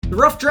The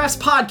Rough Drafts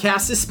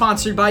podcast is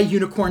sponsored by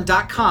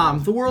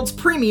Unicorn.com, the world's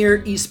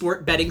premier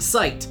esport betting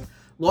site.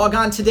 Log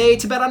on today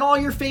to bet on all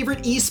your favorite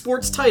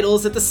esports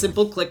titles at the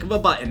simple click of a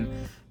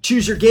button.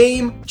 Choose your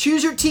game,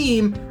 choose your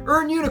team,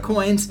 earn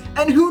unicoins,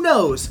 and who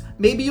knows,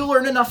 maybe you'll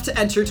earn enough to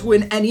enter to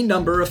win any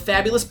number of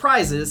fabulous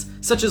prizes,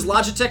 such as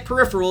Logitech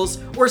peripherals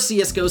or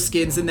CSGO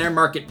skins in their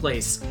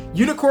marketplace.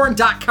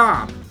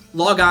 Unicorn.com.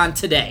 Log on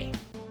today.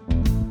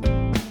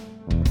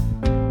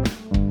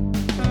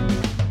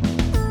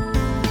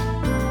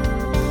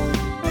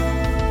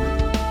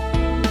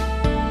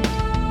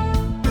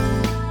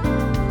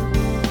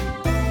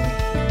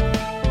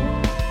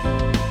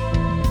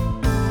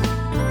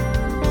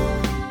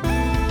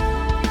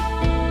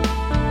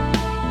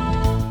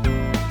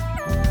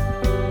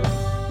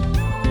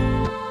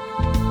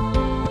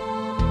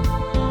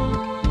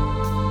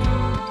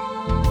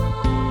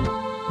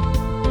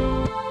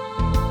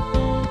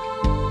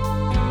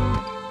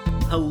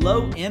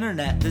 Hello,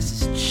 Internet. This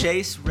is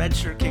Chase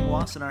Redshirt King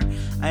Wassenaar.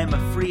 I am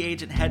a free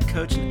agent head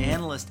coach and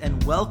analyst,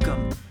 and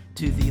welcome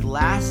to the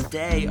last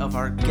day of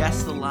our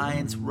Guess the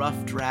Lions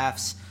Rough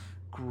Drafts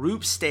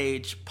group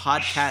stage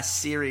podcast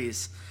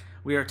series.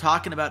 We are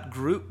talking about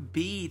Group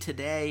B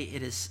today.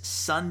 It is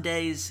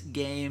Sunday's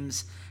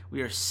games.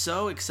 We are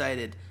so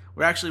excited.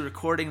 We're actually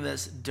recording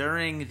this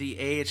during the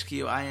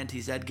AHQ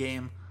INTZ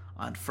game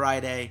on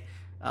Friday.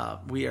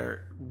 We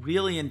are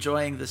really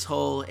enjoying this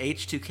whole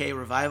H2K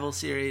revival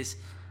series,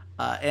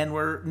 and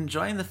we're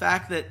enjoying the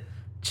fact that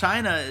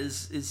China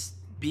is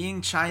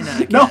being China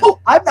again. No,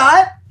 I'm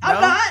not.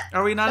 I'm not.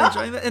 Are we not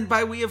enjoying that? And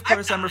by we, of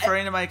course, I'm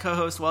referring to my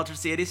co-host Walter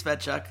C80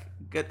 Svetchuk.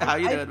 Good. How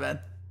you doing, man?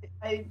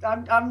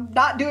 I'm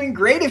not doing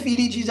great if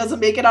EDG doesn't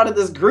make it out of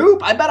this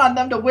group. I bet on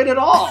them to win it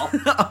all.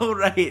 Oh,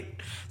 right.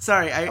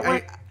 Sorry,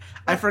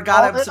 I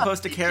forgot I'm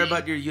supposed to care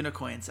about your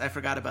unicoins. I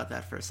forgot about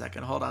that for a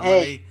second. Hold on.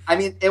 Hey, I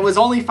mean, it was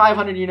only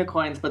 500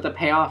 unicoins, but the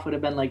payoff would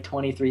have been like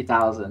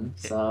 23,000.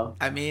 So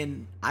I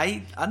mean,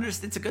 I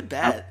understand. It's a good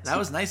bet. That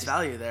was nice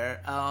value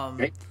there.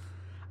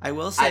 I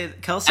will say,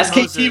 Kelsey SKT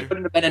Moser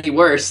wouldn't have been any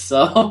worse.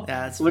 So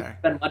yeah, that's it would fair.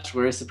 have been much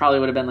worse. It probably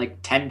would have been like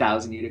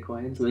 10,000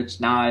 unicoins, which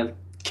now I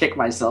kick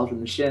myself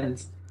in the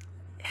shins.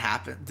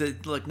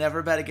 Happened. Look,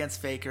 never bet against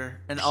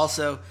Faker. And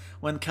also,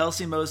 when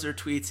Kelsey Moser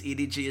tweets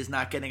EDG is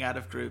not getting out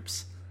of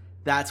groups,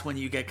 that's when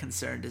you get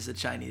concerned as a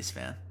Chinese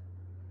fan.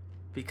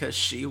 Because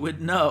she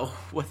would know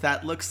what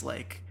that looks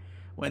like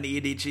when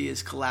EDG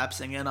is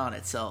collapsing in on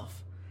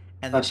itself.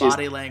 And the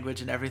body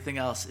language and everything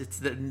else.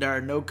 There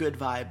are no good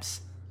vibes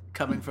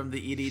coming from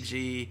the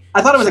EDG.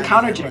 I thought it was a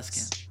counter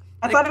jinx.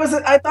 I thought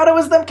it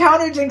was them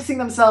counter jinxing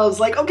themselves.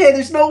 Like, okay,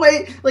 there's no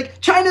way.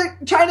 Like,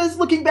 China's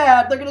looking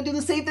bad. They're gonna do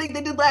the same thing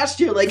they did last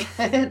year. Like,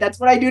 that's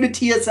what I do to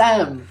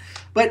TSM.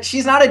 But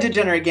she's not a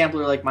degenerate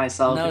gambler like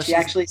myself. No, she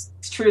actually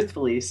speaks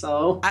truthfully.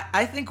 So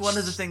I think one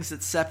of the things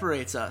that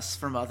separates us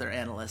from other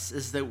analysts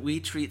is that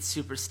we treat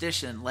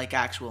superstition like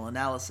actual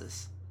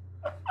analysis,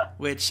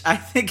 which I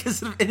think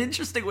is an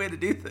interesting way to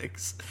do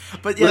things.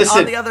 But yet,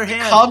 on the other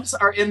hand, Cubs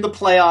are in the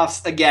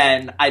playoffs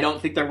again. I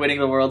don't think they're winning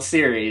the World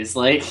Series.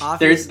 Like,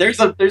 there's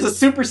a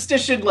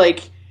superstition.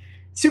 Like,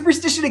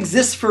 superstition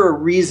exists for a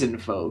reason,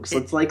 folks.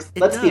 Let's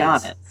be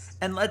honest.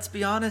 And let's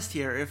be honest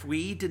here. If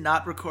we did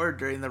not record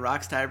during the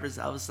Rocks Tigers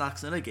Albus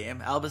Knox in a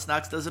game, Albus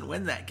Knox doesn't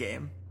win that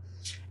game,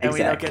 and we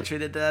don't get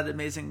treated to that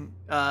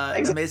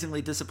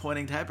amazingly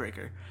disappointing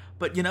tiebreaker.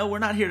 But we're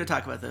not here to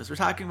talk about those. We're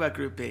talking about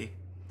Group B.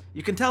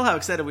 You can tell how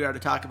excited we are to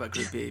talk about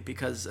Group B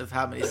because of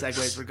how many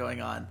segues were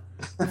going on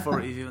before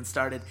we've even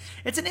started.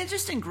 It's an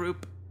interesting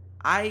group.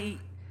 I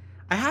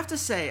have to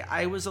say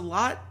I was a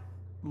lot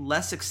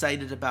less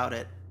excited about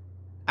it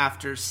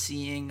after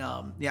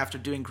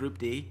doing Group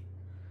D.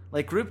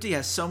 Like, Group D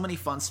has so many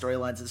fun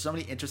storylines and so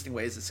many interesting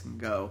ways this can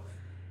go.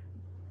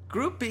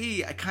 Group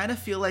B, I kind of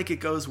feel like it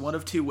goes one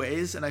of two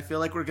ways, and I feel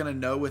like we're going to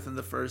know within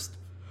the first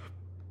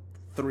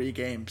 3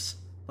 games.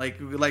 Like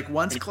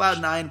once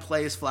Cloud9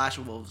 plays Flash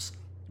Wolves,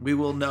 we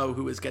will know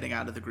who is getting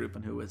out of the group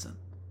and who isn't.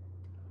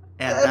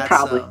 And that's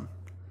probably.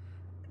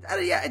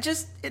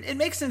 It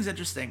makes things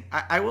interesting.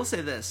 I will say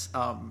this,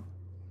 from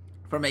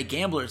a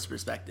gambler's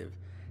perspective,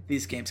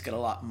 these games get a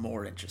lot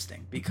more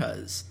interesting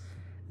because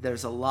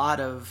there's a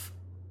lot of,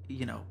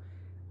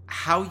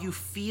 how you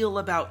feel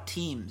about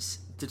teams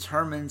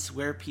determines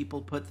where people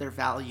put their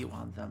value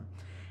on them.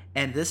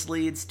 And this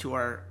leads to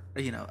our,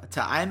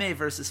 to IMA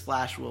versus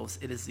Flash Wolves.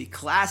 It is the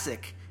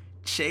classic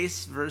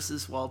Chase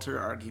versus Walter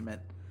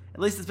argument. At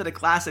least it's been a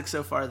classic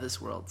so far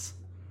this Worlds.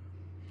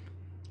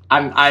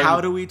 How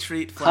do we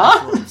treat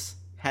Flash Wolves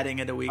heading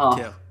into week 2?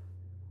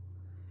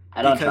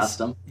 I don't trust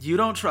them. You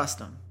don't trust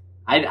them.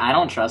 I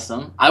don't trust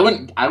them. I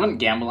wouldn't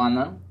gamble on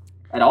them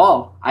at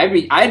all.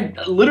 I'd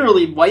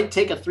literally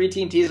take a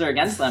 3-team teaser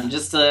against them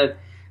just to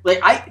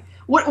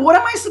what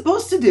am I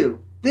supposed to do?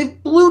 They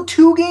blew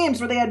 2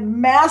 games where they had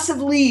massive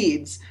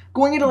leads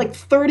going into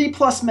 30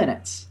 plus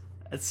minutes.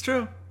 It's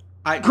true.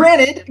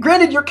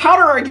 Granted, your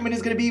counter argument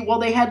is going to be, well,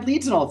 they had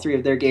leads in all 3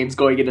 of their games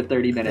going into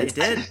 30 minutes.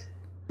 They did.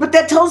 But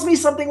that tells me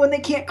something when they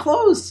can't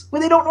close,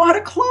 when they don't know how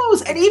to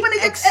close. And even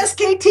against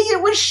SKT,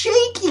 it was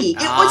shaky. It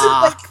wasn't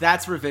like...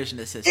 That's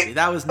revisionist history.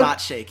 That was not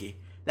shaky.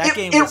 That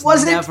game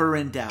was never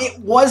in doubt. It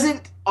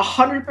wasn't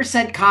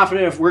 100%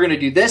 confident if we're going to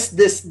do this,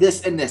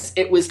 and this.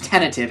 It was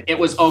tentative. It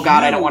was, oh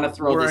God, I don't want to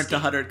throw this.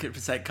 Weren't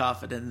 100%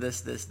 confident in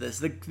this.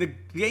 The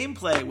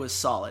gameplay was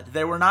solid.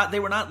 They were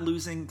not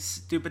losing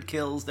stupid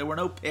kills. There were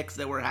no picks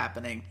that were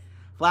happening.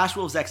 Flash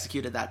Wolves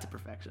executed that to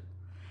perfection.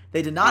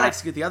 They did not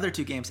execute the other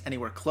two games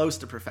anywhere close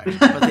to perfection.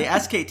 But the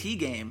SKT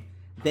game,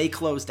 they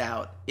closed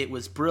out. It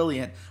was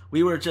brilliant.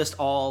 We were just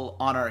all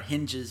on our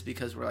hinges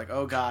because we're like,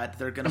 oh God,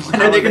 they're going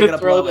to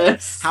blow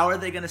this? How are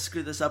they going to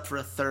screw this up for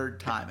a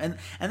third time?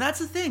 And that's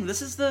the thing.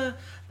 This is the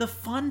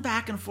fun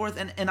back and forth.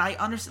 And I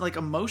understand, like,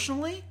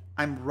 emotionally,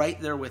 I'm right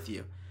there with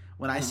you.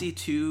 When I see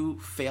two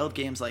failed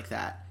games like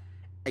that,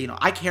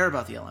 I care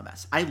about the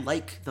LMS. I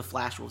like the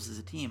Flash Wolves as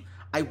a team.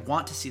 I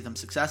want to see them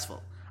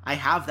successful. I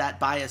have that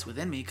bias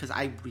within me because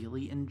I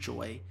really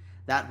enjoy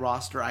that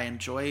roster. I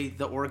enjoy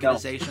the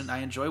organization. I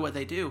enjoy what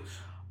they do.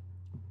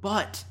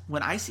 But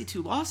when I see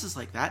two losses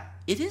like that,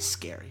 it is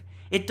scary.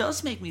 It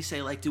does make me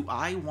say, like, do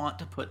I want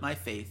to put my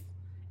faith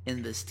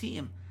in this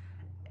team?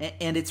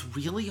 And it's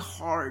really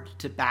hard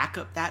to back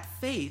up that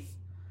faith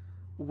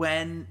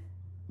when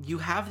you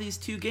have these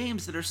two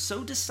games that are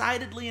so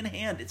decidedly in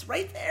hand. It's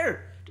right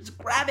there. Just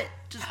grab it.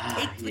 Just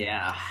take it.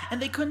 Yeah.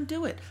 And they couldn't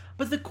do it.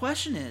 But the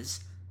question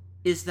is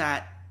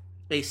that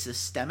a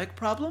systemic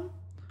problem,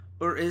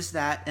 or is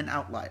that an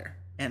outlier?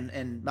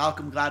 And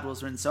Malcolm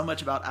Gladwell's written so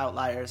much about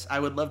outliers. I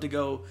would love to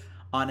go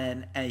on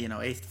a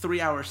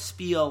 3-hour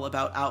spiel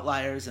about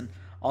outliers and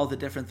all the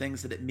different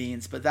things that it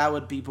means, but that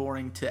would be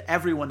boring to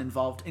everyone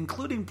involved,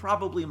 including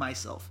probably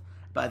myself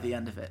by the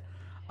end of it.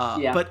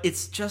 But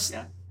it's just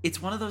it's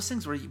one of those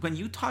things where when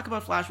you talk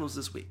about Flash Wolves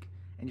this week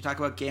and you talk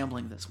about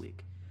gambling this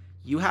week,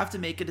 you have to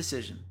make a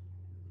decision.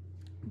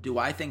 Do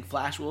I think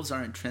Flash Wolves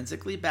are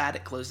intrinsically bad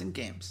at closing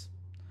games?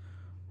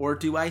 Or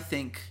do I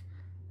think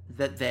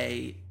that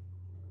they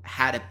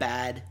had a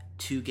bad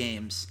 2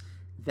 games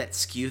that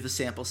skew the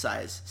sample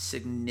size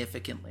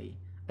significantly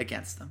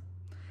against them?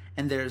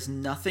 And there's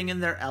nothing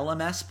in their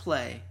LMS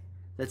play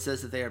that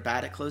says that they are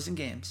bad at closing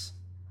games.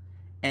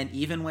 And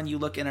even when you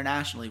look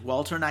internationally,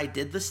 Walter and I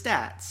did the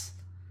stats.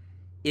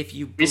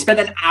 We spent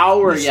an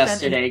hour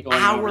yesterday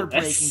going over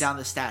this. Breaking down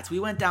the stats.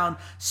 We went down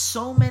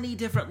so many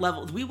different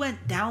levels. We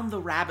went down the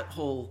rabbit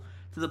hole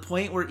to the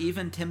point where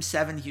even Tim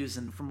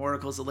Sevenhusen from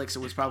Oracle's Elixir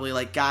was probably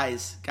like,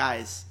 guys,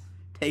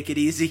 take it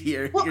easy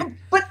here. Well,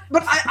 but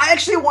I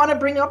actually want to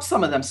bring up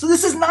some of them. So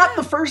this is not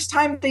the first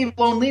time they've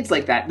blown leads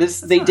like that.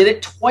 They did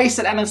it twice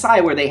at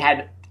MSI where they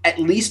had at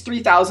least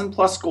 3,000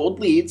 plus gold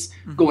leads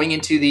going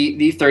into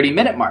the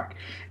 30-minute mark.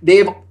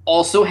 They've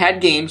also had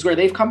games where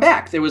they've come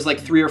back. There was like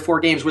 3 or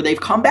 4 games where they've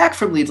come back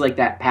from leads like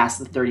that past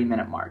the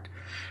 30-minute mark.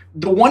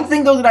 The one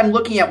thing, though, that I'm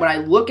looking at when I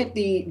look at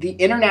the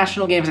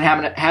international games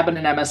that happened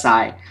in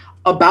MSI,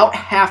 about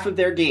half of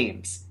their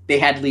games, they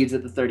had leads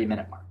at the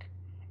 30-minute mark.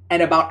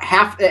 And about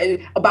half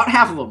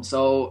of them.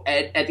 So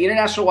at the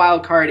international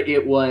wild card,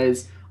 it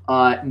was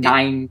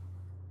 9.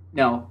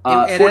 No,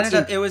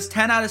 14. It was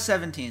 10 out of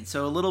 17,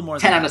 so a little more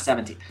than 10 out of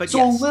 17. But so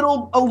yes.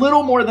 a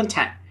little more than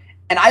 10.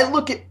 And I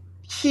look at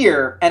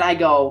here and I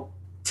go,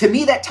 to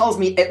me that tells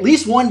me at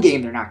least one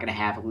game they're not going to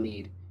have a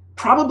lead.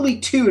 Probably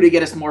 2 to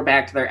get us more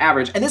back to their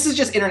average. And this is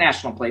just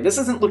international play. This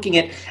isn't looking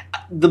at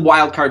the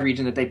wild card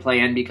region that they play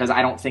in because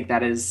I don't think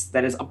that is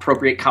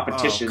appropriate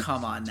competition. Oh,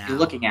 come on now. To be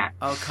looking at.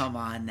 Oh, come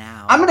on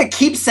now. I'm going to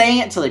keep saying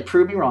it until they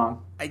prove me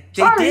wrong. They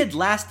did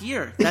last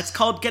year. That's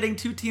called getting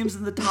 2 teams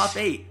in the top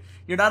 8.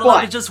 You're not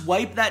allowed to just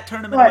wipe that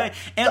tournament away.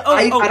 And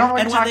I don't know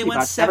and when they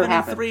went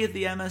 7-3 at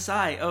the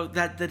MSI,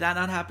 that did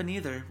not happen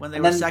either. When they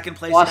were second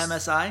place at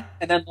MSI,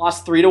 and then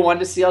lost 3-1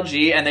 to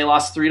CLG, and they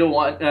lost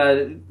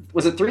 3-1.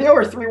 Was it 3-0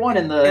 or 3-1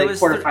 in the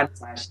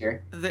quarterfinals last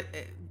year?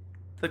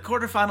 The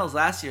quarterfinals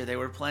last year, they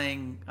were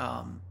playing.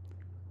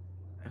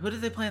 Who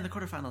did they play in the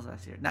quarterfinals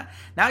last year?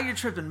 Now you're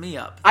tripping me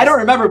up. I don't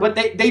remember, but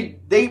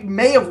they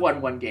may have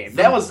won one game.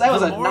 That was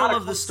the moral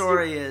of the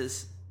story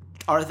is: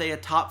 are they a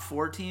top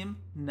 4 team?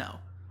 No.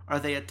 Are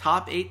they a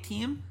top 8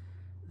 team?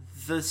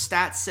 The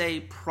stats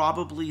say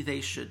probably they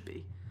should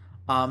be.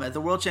 At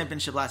the World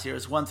Championship last year, it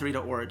was 1-3 to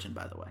Origin,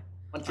 by the way.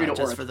 1-3 to Origin.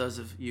 Just for those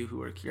of you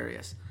who are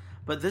curious.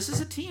 But this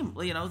is a team,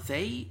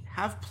 they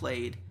have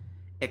played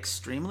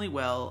extremely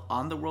well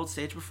on the world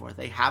stage before.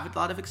 They have a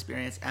lot of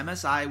experience.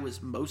 MSI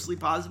was mostly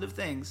positive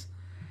things.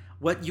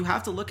 What you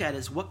have to look at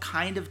is what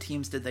kind of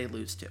teams did they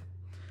lose to?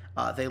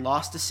 They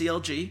lost to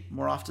CLG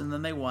more often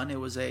than they won. It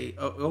was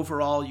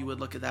overall, you would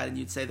look at that and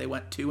you'd say they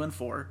went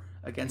 2-4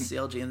 against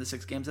CLG in the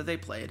 6 games that they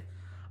played.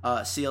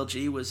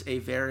 CLG was a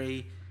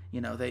very,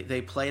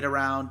 they played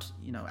around,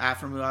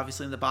 Aframu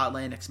obviously in the bot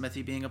lane,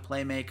 Xmithy being a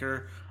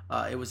playmaker.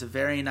 It was a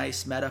very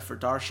nice meta for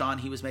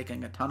Darshan. He was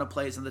making a ton of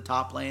plays in the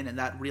top lane, and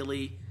that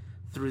really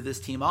threw this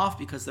team off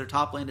because their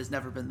top lane has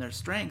never been their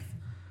strength.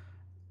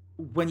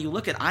 When you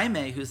look at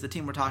Aime, who's the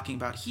team we're talking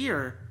about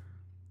here,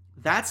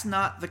 that's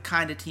not the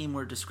kind of team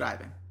we're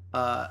describing.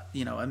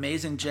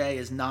 Amazing J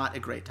is not a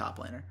great top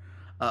laner.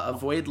 A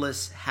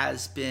Voidless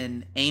has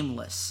been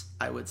aimless,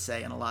 I would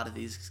say, in a lot of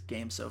these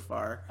games so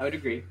far. I would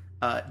agree.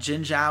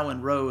 Jin Zhao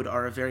and Road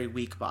are a very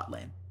weak bot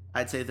lane.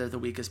 I'd say they're the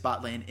weakest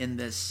bot lane in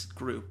this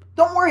group.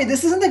 Don't worry,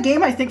 this isn't the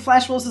game I think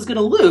Flash Wolves is going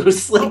to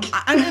lose. Like,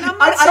 I mean, I'm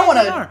not saying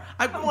they are.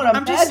 I don't want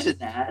to imagine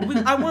that.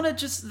 I want to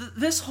just...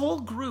 This whole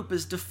group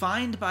is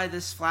defined by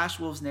this Flash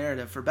Wolves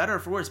narrative, for better or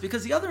for worse,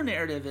 because the other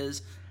narrative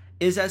is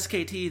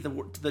SKT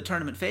the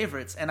tournament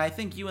favorites? And I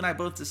think you and I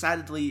both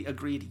decidedly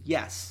agreed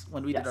yes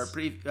when we did our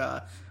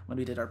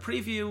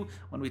preview,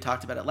 when we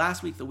talked about it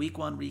last week, the week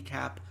 1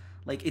 recap.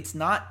 Like, it's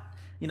not...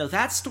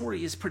 that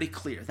story is pretty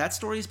clear. That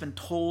story has been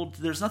told.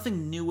 There's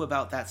nothing new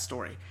about that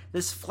story.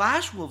 This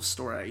Flash Wolves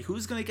story,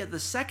 who's going to get the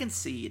second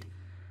seed,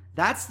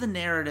 that's the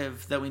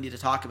narrative that we need to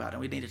talk about.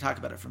 And we need to talk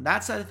about it from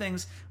that side of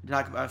things. We need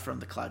to talk about it from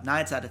the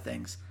Cloud9 side of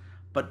things.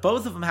 But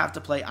both of them have to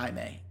play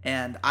Aimee.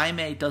 And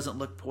Aimee doesn't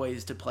look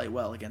poised to play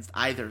well against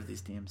either of these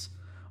teams.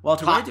 Well,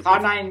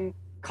 Cloud9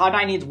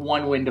 needs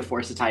one win to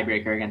force a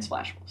tiebreaker against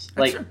Flash Wolves.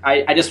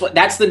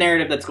 That's the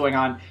narrative that's going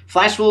on.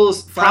 Flash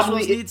Wolves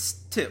needs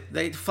two.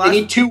 They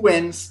need 2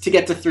 wins to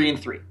get to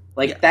 3-3.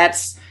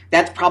 That's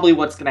probably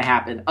what's going to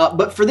happen.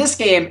 But for this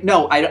game,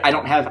 no, I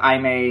don't have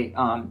Aimee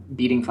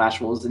beating Flash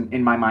Wolves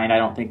in my mind. I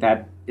don't think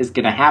that is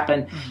going to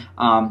happen.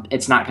 Mm-hmm.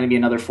 It's not going to be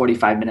another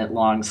 45-minute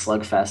long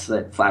slugfest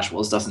that Flash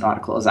Wolves doesn't know how to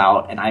close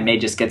out, and Aimee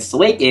just gets to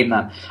late game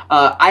them.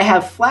 I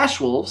have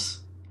Flash Wolves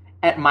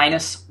at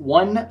minus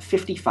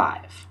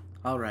 155.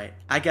 All right,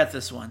 I get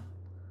this one.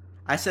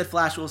 I said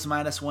Flash Wolves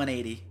minus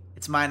 180.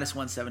 It's minus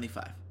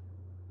 175.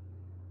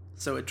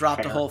 So it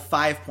dropped a whole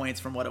 5 points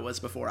from what it was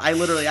before.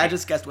 I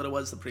just guessed what it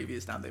was the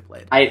previous time they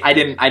played. I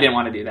didn't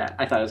want to do that.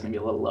 I thought it was going to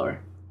be a little lower.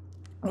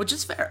 Which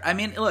is fair. I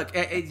mean, look,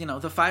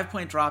 the 5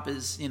 point drop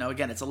is,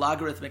 again, it's a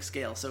logarithmic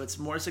scale, so it's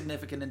more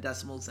significant in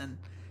decimals than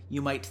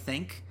you might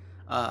think,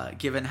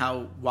 given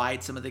how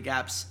wide some of the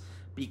gaps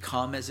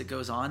become as it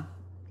goes on.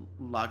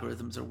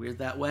 Logarithms are weird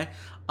that way.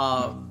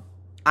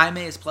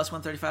 Aimee is plus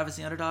 135 as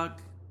the underdog.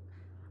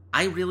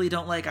 I really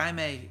don't like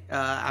Aimee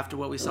after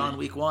what we saw in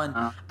week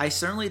 1. I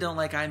certainly don't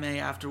like Aimee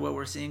after what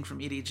we're seeing from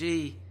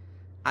EDG.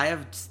 I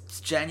have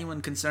genuine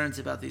concerns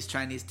about these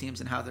Chinese teams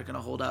and how they're going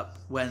to hold up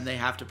when they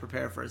have to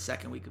prepare for a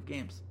second week of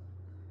games.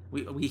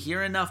 We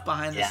hear enough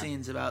behind the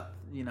scenes about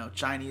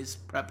Chinese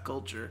prep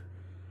culture.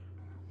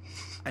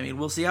 I mean,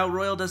 we'll see how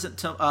Royal does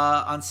it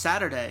on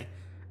Saturday,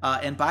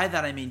 and by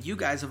that I mean you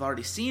guys have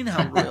already seen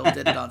how Royal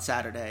did it on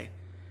Saturday,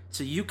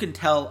 so you can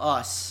tell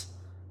us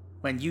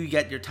when you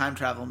get your time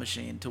travel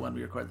machine to when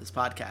we record this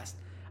podcast.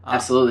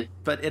 Absolutely.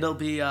 But it'll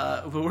be...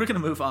 we're going to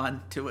move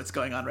on to what's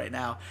going on right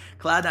now.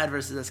 Cloud9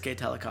 versus SK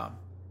Telecom.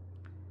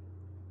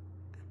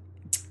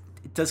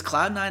 Does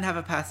Cloud9 have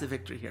a path to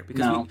victory here?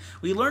 Because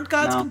we learned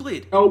Gods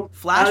Complete. Nope.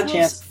 Flash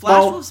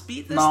Wolves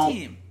beat this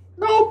team.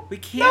 Nope. We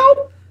can't...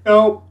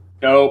 Nope.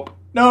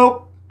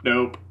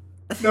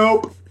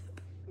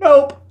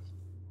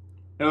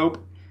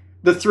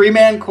 The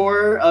 3-man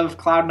core of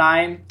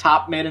Cloud9,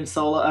 top, mid, and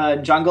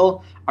solo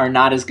jungle are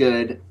not as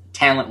good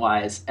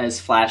talent-wise as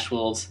Flash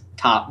Wolves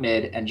top,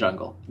 mid, and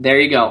jungle. There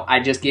you go. I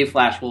just gave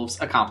Flash Wolves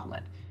a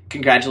compliment.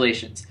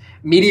 Congratulations.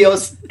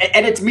 Meteos,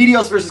 and it's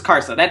Meteos versus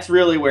Karsa. That's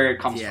really where it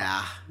comes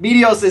from.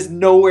 Meteos is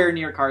nowhere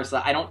near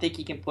Karsa. I don't think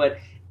he can put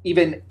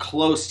even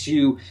close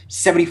to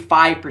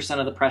 75%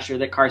 of the pressure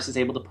that Karsa is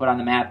able to put on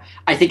the map.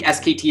 I think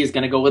SKT is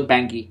going to go with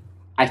Bengi.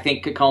 I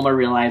think Kakoma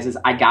realizes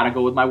I got to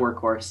go with my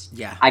workhorse.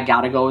 Yeah. I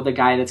got to go with the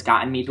guy that's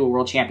gotten me to a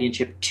world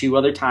championship 2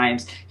 other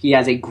times. He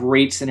has a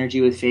great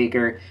synergy with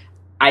Faker.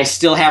 I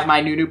still have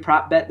my Nunu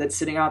prop bet that's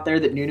sitting out there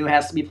that Nunu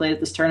has to be played at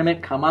this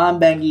tournament. Come on,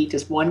 Bengi.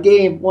 Just one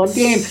game. Play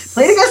it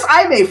against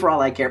Aimee for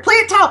all I care. Play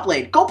it top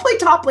lane. Go play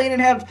top lane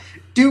and have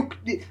Duke.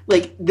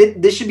 Like,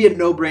 this should be a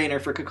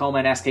no-brainer for Kakoma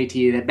and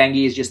SKT that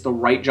Bengi is just the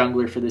right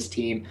jungler for this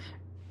team.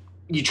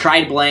 You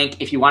tried Blank.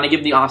 If you want to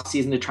give the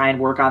offseason to try and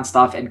work on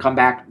stuff and come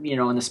back,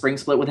 in the spring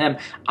split with him,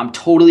 I'm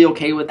totally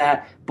okay with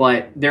that.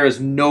 But there is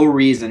no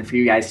reason for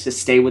you guys to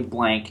stay with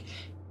Blank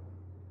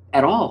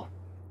at all.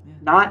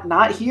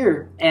 Not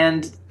here.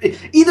 And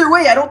either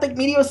way, I don't think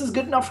Meteos is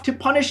good enough to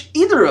punish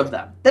either of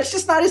them. That's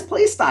just not his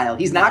play style.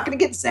 He's not going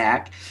to get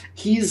Zac.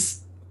 His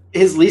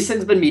Lee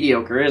Sin's been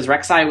mediocre. His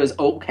Rek'Sai was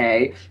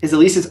okay. His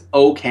Elise is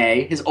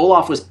okay. His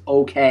Olaf was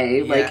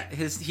okay. Yeah,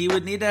 he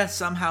would need to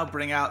somehow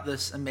bring out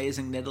this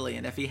amazing Nidalee,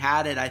 and if he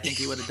had it, I think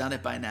he would have done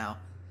it by now.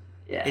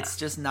 Yeah. It's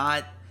just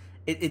not...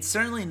 It's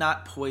certainly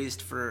not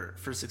poised for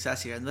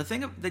success here. And the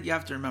thing that you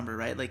have to remember,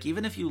 right? Like,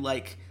 even if you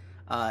like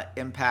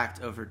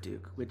Impact over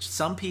Duke, which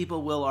some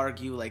people will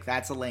argue, like,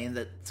 that's a lane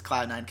that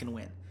Cloud9 can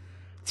win.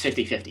 It's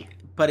 50-50.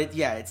 But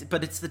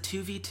it's the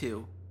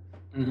 2v2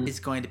 is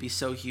going to be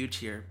so huge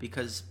here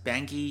because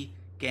Bengi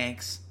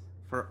ganks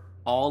for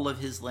all of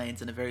his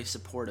lanes in a very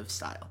supportive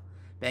style.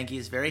 Bengi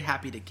is very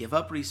happy to give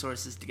up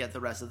resources to get the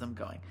rest of them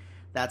going.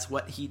 That's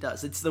what he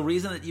does. It's the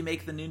reason that you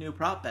make the Nunu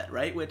prop bet,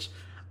 right? Which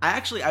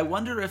I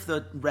wonder if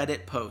the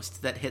Reddit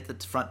post that hit the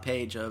front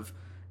page of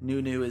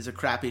Nunu is a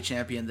crappy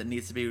champion that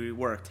needs to be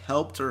reworked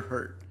helped or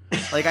hurt.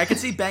 Like, I could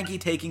see Bengi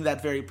taking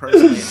that very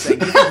personally and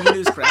saying, "You think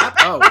Nunu's crap?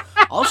 Oh,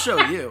 I'll show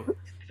you."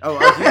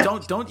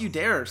 Don't you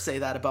dare say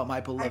that about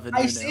my beloved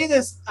I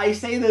Nunu. I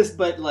say this,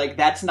 but like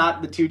that's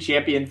not the two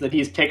champions that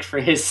he's picked for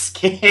his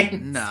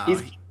skins.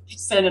 No,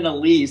 he's sending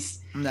Elise.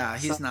 No,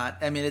 he's not.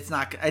 I mean, it's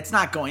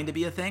not going to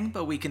be a thing,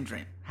 but we can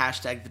dream.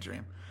 Hashtag the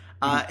dream.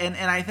 And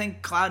I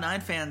think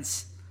Cloud9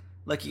 fans,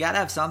 look, you gotta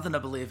have something to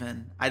believe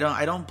in. I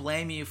don't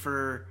blame you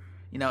for,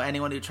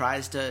 anyone who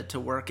tries to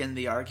work in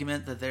the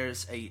argument that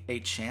there's a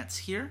chance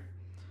here.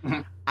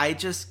 Mm-hmm. I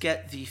just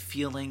get the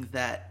feeling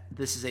that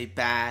this is a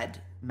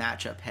bad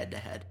matchup head to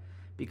head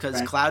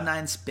because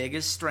Cloud9's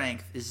biggest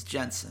strength is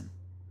Jensen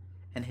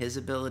and his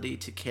ability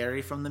to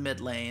carry from the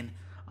mid lane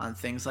on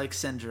things like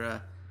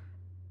Syndra.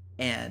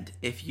 And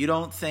if you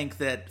don't think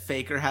that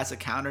Faker has a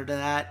counter to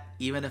that,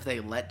 even if they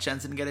let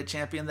Jensen get a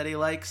champion that he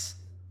likes,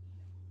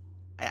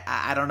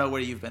 I don't know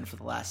where you've been for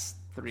the last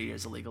 3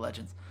 years of League of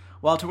Legends.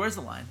 Walter, where's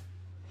the line?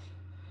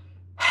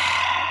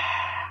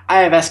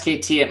 I have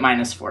SKT at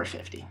minus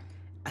 450.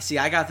 See,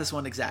 I got this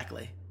one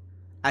exactly.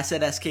 I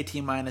said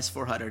SKT minus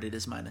 400. It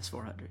is minus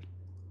 400.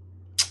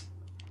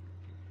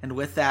 And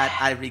with that,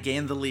 I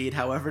regained the lead,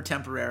 however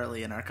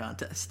temporarily, in our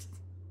contest.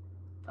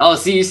 Oh,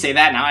 see, you say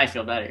that, now I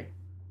feel better.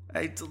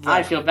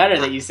 I feel better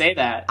that you say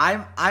that.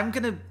 I'm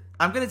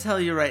gonna tell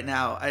you right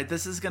now.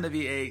 This is gonna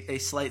be a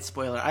slight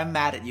spoiler. I'm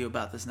mad at you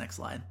about this next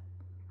line.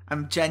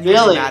 I'm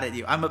genuinely mad at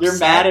you. I'm upset. You're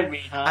mad at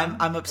me, huh?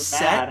 I'm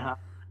upset. Mad, huh?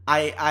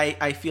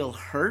 I feel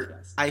hurt.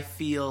 Yes. I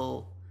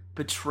feel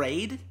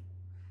betrayed.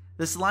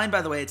 This line,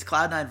 by the way, it's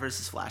Cloud9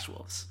 versus Flash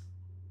Wolves.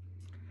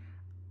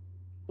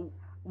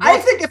 I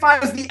think if I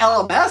was the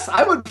LMS,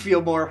 I would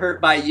feel more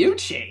hurt by you,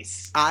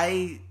 Chase.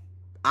 I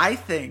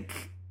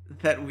think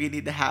that we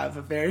need to have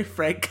a very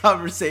frank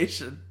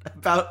conversation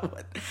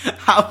about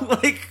how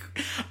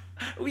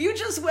you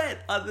just went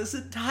on this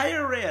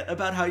entire rant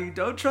about how you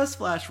don't trust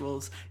Flash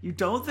Wolves, you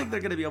don't think they're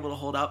going to be able to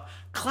hold up.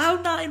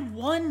 Cloud9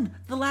 won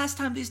the last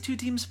time these two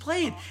teams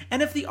played,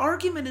 and if the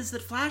argument is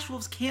that Flash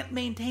Wolves can't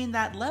maintain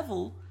that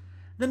level,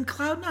 then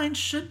Cloud9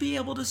 should be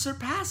able to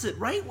surpass it,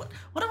 right? What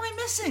am I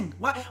missing?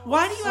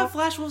 Why do you have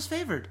Flash Wolves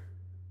favored?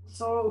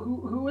 So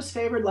who was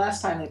favored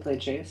last time they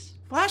played, Chase?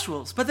 Flash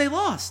Wolves, but they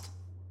lost.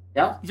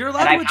 Yep. You're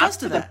allowed to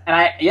adjust to that. And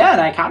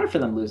I accounted for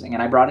them losing,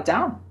 and I brought it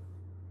down.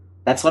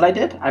 That's what I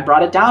did. I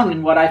brought it down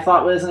in what I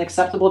thought was an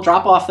acceptable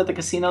drop-off that the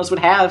casinos would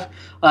have,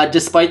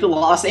 despite the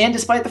loss, and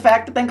despite the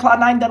fact that then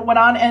Cloud9 then went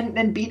on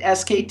and beat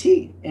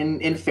SKT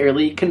in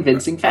fairly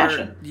convincing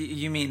fashion.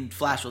 You mean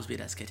Flash Wolves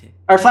beat SKT?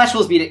 Or Flash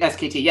Wolves beat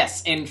SKT,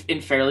 yes,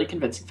 in fairly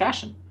convincing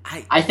fashion.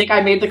 I think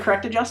I made the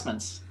correct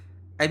adjustments.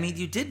 I mean,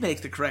 you did make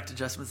the correct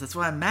adjustments. That's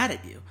why I'm mad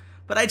at you.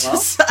 But I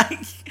just... Well?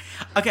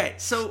 Okay,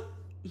 so...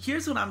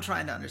 Here's what I'm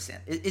trying to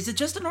understand. Is it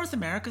just a North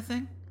America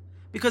thing?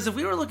 Because if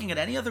we were looking at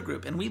any other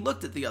group, and we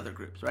looked at the other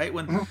groups, right?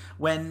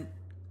 When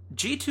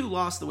G2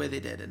 lost the way they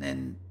did, and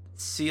then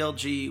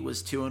CLG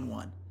was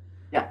 2-1.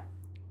 Yeah.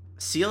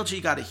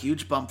 CLG got a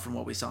huge bump from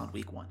what we saw in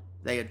week 1.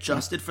 They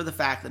adjusted for the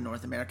fact that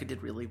North America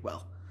did really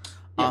well.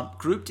 Yeah.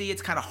 Group D,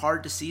 it's kind of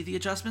hard to see the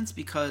adjustments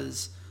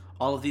because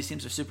all of these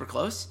teams are super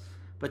close,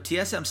 but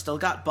TSM still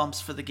got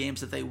bumps for the games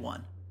that they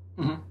won.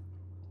 Mm-hmm.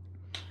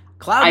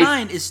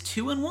 Cloud9 is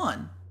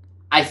 2-1.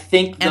 I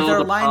think, though, and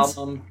their lines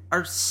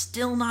are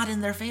still not in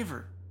their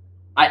favor.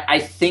 I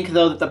think,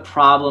 though, that the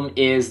problem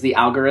is the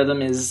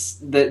algorithm is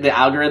the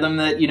algorithm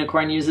that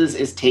Unicorn uses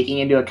is taking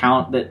into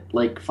account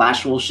that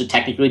Flash Wolves should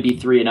technically be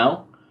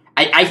 3-0.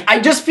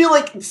 I just feel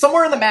like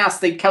somewhere in the math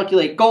they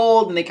calculate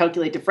gold and they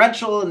calculate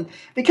differential and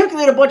they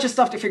calculate a bunch of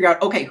stuff to figure out,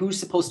 okay, who's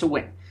supposed to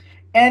win.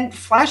 And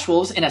Flash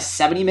Wolves in a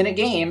 70-minute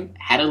game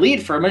had a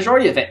lead for a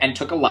majority of it and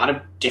took a lot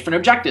of different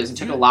objectives and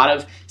took a lot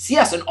of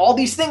CS and all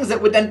these things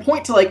that would then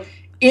point to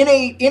in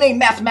a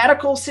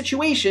mathematical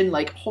situation,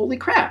 holy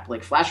crap,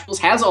 Flash Wolves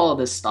has all of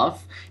this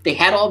stuff. They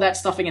had all that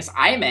stuff against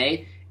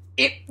IMA.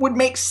 It would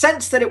make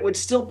sense that it would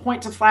still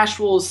point to Flash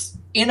Wolves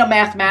in a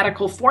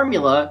mathematical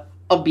formula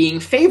of being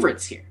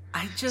favorites here.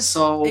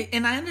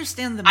 And I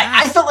understand the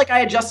math. I felt like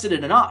I adjusted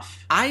it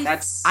enough.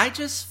 I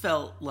just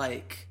felt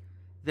like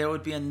there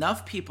would be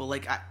enough people,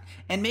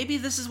 and maybe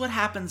this is what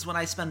happens when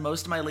I spend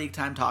most of my league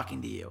time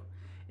talking to you.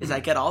 Is I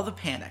get all the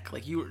panic.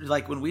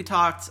 When we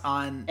talked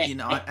on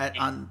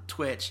on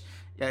Twitch,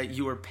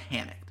 you were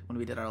panicked when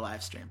we did our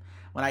live stream.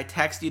 When I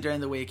text you during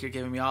the week, you're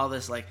giving me all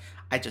this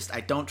I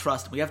don't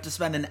trust him. We have to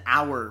spend an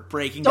hour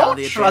breaking down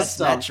the advanced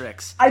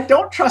metrics. I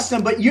don't trust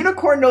him, but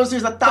Unicorn knows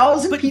there's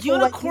 1,000 people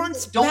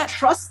don't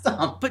trust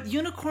them. But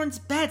Unicorn's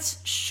bets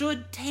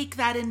should take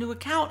that into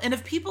account. And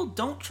if people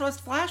don't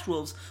trust Flash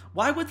Wolves,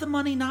 why would the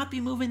money not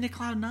be moving to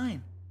Cloud9?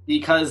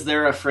 Because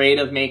they're afraid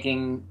of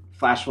making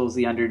Flash Wolves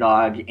the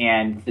underdog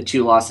and the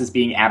 2 losses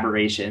being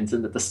aberrations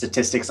and that the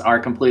statistics are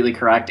completely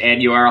correct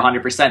and you are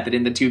 100% that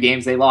in the 2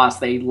 games they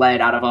lost, they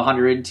led out of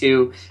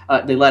 102.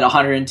 They led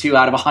 102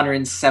 out of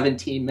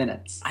 117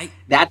 minutes.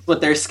 That's what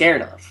they're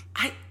scared of.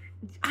 I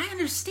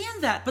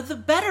understand that, but the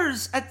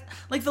bettors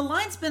the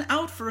line's been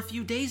out for a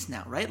few days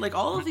now, right?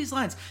 All of these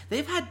lines,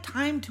 they've had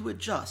time to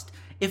adjust.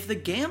 If the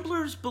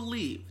gamblers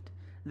believed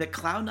that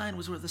Cloud9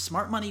 was where the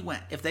smart money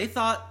went, if they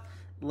thought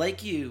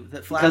like you,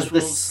 that Flash because the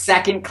Wolves...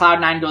 second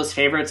Cloud9 goes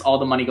favorites, all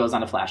the money goes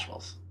on to Flash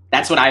Wolves.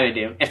 That's what I would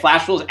do. If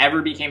Flash Wolves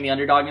ever became the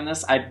underdog in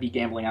this, I'd be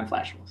gambling on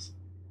Flash Wolves.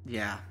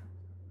 Yeah.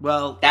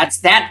 Well, that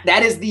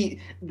is the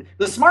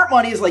smart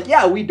money is like,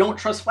 yeah, we don't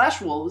trust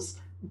Flash Wolves,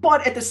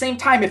 but at the same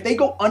time, if they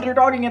go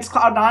underdog against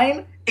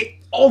Cloud9,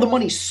 all the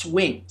money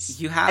swings.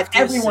 You have to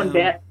everyone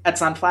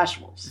bets on Flash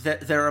Wolves.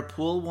 They're a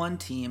Pool 1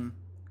 team.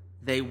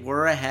 They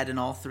were ahead in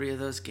all 3 of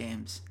those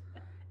games.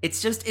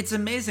 It's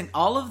amazing.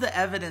 All of the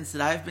evidence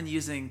that I've been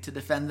using to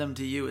defend them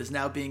to you is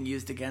now being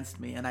used against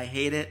me, and I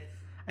hate it.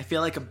 I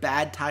feel like a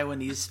bad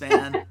Taiwanese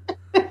fan.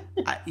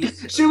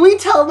 Should we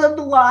tell them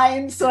the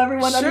line so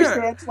everyone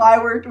understands why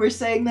we're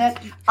saying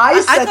that? I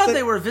thought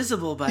they were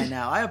visible by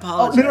now. I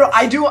apologize. Oh, no,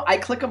 I do. I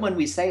click them when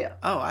we say it.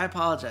 Oh, I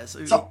apologize.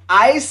 So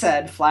I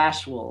said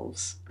Flash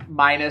Wolves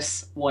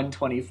minus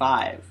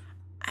 125.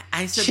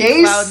 I said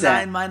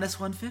Cloud9 minus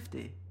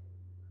 150.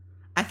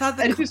 I thought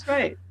that was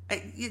right.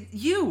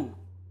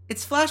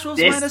 It's Flash Wolves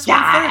this minus guy.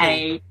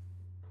 130.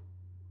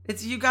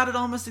 You got it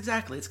almost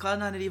exactly. It's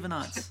Cloud9 at even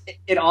odds.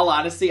 In all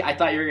honesty, I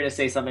thought you were going to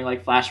say something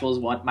like Flash Wolves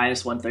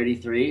minus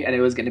 133, and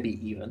it was going to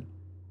be even.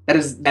 That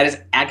is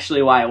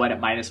actually why I went at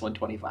minus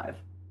 125.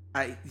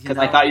 Because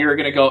I thought you were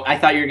going to go. I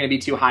thought you were going to be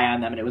too high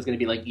on them, and it was going to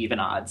be like even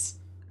odds.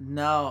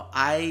 No,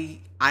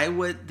 I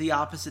went the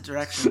opposite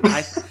direction.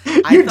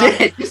 You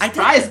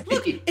surprised me.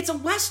 Look, it's a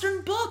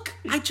Western book.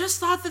 I just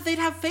thought that they'd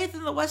have faith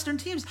in the Western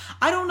teams.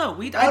 I don't know.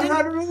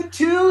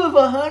 102 of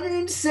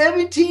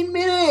 117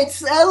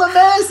 minutes.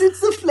 LMS, it's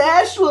the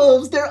Flash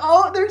Wolves. They're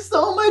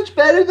so much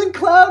better than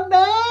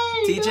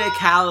Cloud9. TJ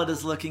Khaled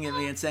is looking at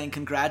me and saying,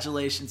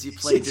 "Congratulations, you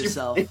played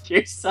yourself."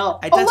 That's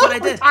what I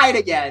did. We're tied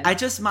again. I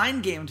just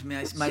mind gamed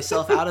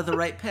myself out of the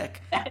right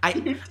pick.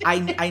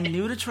 I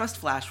knew to trust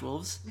Flash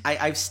Wolves.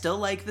 I still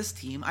like this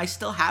team. I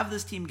still have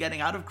this team getting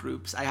out of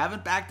groups. I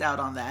haven't backed out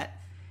on that,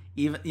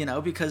 even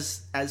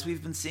because as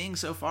we've been seeing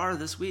so far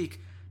this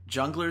week,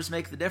 junglers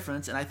make the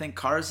difference, and I think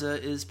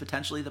Karza is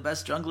potentially the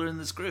best jungler in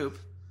this group,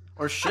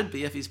 or should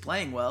be if he's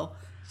playing well.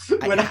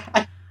 When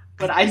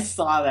I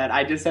saw that,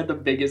 I just had the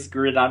biggest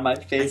grin on my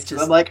face.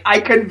 I'm like,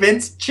 I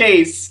convinced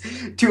Chase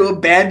to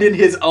abandon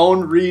his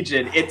own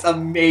region. It's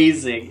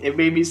amazing. It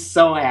made me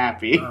so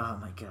happy. Oh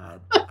my god!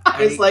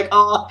 I was like,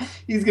 oh,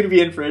 he's gonna be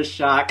in for a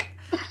shock.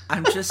 I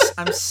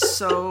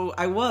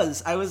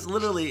was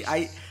literally,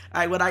 I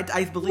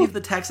believe the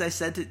text I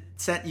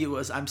sent you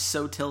was, "I'm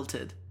so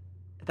tilted."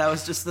 That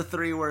was just the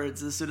 3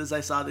 words as soon as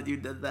I saw that you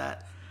did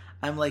that.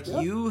 I'm like,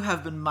 You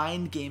have been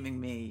mind gaming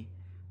me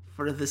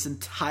for this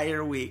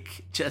entire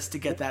week just to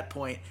get that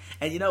point.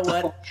 And you know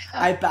what?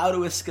 I bow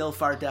to a skill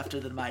far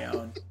defter than my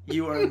own.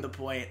 You earned the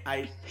point.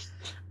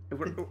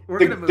 We're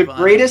going to move on. The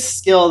greatest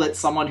skill that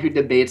someone who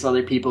debates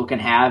other people can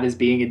have is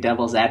being a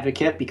devil's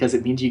advocate, because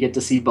it means you get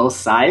to see both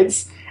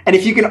sides. And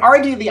if you can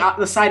argue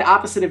the side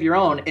opposite of your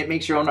own, it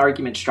makes your own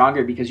argument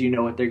stronger because you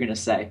know what they're going to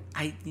say.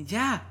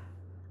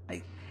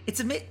 It's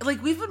amazing.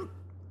 Like, we've been...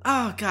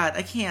 Oh, God,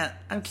 I can't.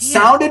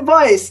 Sound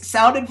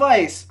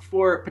advice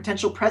for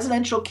potential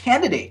presidential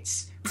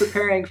candidates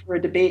preparing for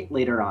a debate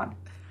later on.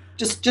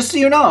 Just so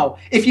you know,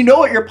 if you know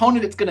what your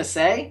opponent is going to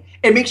say,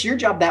 it makes your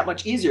job that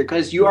much easier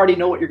because you already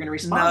know what you're going to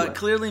respond with. No, it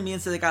clearly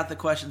means that they got the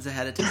questions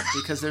ahead of time,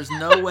 because there's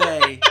no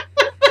way...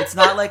 It's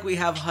not like we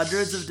have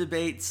hundreds of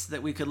debates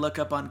that we could look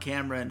up on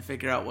camera and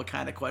figure out what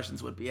kind of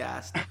questions would be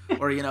asked,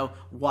 or,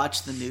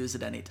 watch the news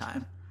at any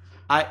time.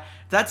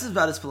 That's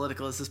about as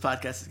political as this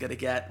podcast is going to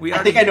get.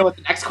 I think I know what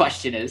the next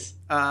question is.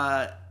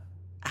 How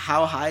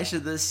high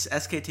should this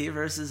SKT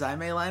versus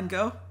IMA line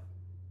go?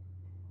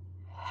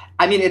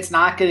 I mean, it's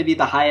not going to be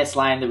the highest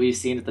line that we've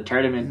seen at the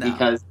tournament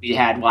because we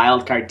had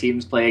wildcard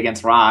teams play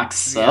against Rocks.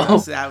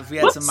 So we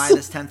had some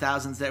minus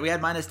 10,000s there. We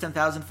had minus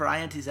 10,000 for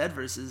INTZ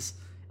versus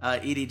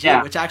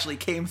EDG, which actually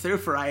came through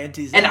for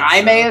INTZ. And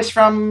IMA is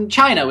from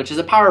China, which is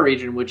a power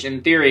region, which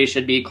in theory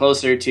should be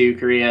closer to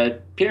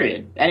Korea,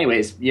 period.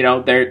 Anyways,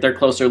 they're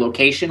closer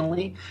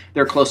locationally.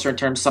 They're closer in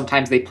terms,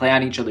 sometimes they play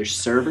on each other's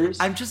servers.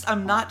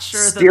 I'm not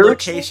sure that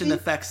location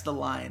affects the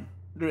line,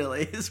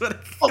 really, is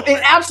what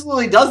it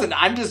absolutely doesn't.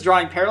 I'm just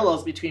drawing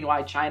parallels between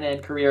why China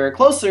and Korea are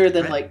closer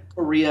than like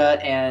Korea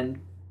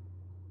and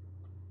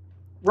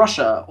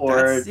Russia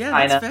or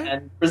China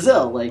and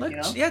Brazil.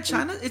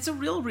 China, it's a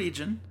real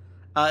region.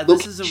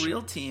 This is a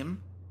real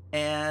team,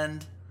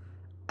 and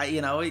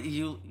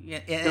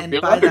and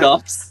by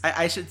underdogs.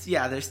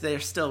 That, they're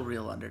still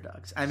real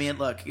underdogs. I mean,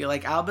 look,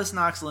 Albus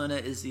Nox Luna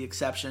is the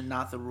exception,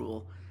 not the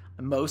rule.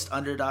 Most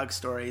underdog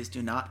stories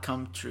do not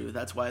come true.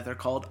 That's why they're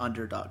called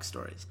underdog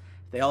stories.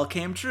 If they all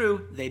came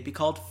true, they'd be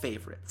called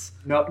favorites.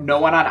 No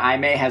one on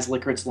IMA has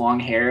Liquort's long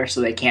hair,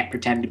 so they can't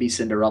pretend to be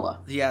Cinderella.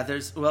 Yeah,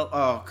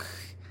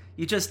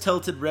 you just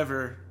tilted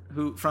River,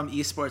 who from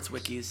esports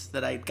wikis,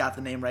 that I got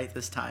the name right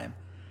this time,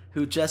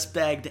 who just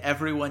begged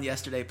everyone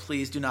yesterday,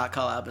 please do not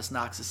call Albus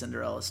Nox a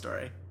Cinderella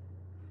story.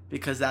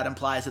 because that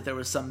implies that there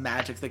was some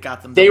magic that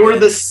got them. They were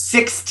the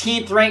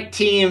 16th ranked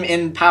team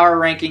in power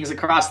rankings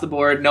across the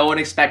board. No one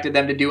expected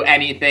them to do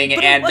anything,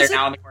 and they're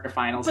now in the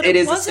quarterfinals. But it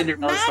is a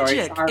Cinderella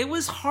magic. story. It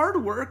was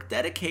hard work,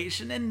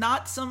 dedication, and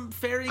not some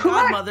fairy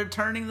godmother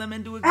turning them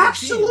into a good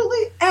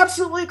absolutely, team.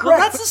 Absolutely correct.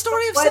 Well, that's the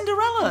story of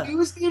Cinderella.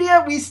 News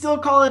media, we still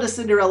call it a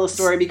Cinderella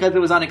story because it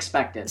was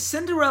unexpected.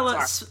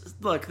 Cinderella,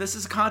 look, this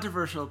is a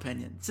controversial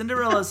opinion.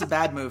 Cinderella is a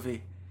bad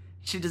movie.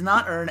 She does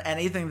not earn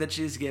anything that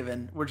she's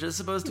given. We're just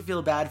supposed to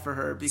feel bad for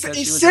her because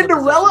she was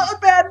Cinderella a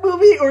bad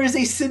movie, or is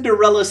a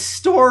Cinderella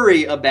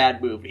story a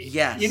bad movie?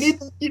 Yes.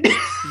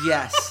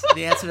 Yes.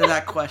 The answer to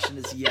that question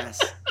is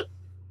yes.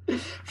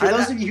 For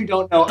those of you who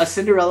don't know, A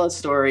Cinderella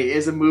Story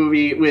is a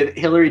movie with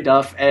Hilary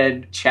Duff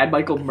and Chad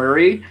Michael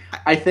Murray,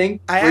 I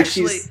think. I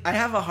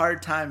have a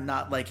hard time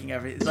not liking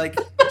everything. Like,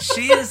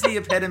 she is the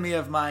epitome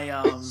of my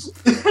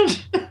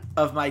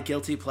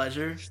guilty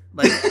pleasure.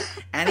 Like,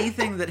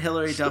 anything that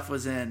Hilary Duff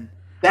was in.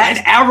 That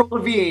and Avril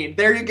Lavigne.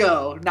 There you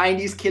go.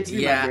 90s kids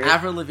remember. Yeah,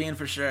 Avril Lavigne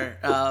for sure.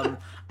 I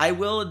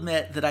will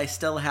admit that I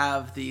still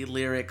have the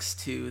lyrics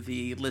to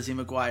the Lizzie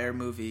McGuire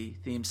movie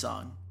theme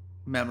song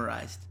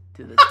memorized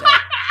to this day.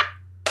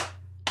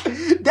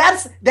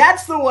 That's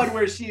the one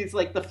where she's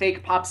like the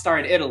fake pop star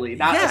in Italy.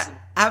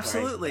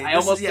 Absolutely. I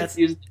almost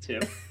confused the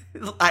two.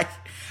 I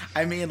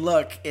mean,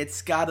 look,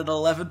 it's got an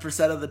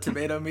 11% of the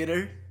tomato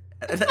meter.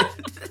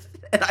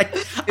 And I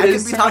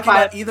could be talking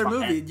about either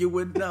movie. You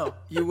wouldn't know.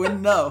 You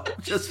wouldn't know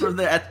just from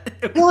that.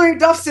 Hilary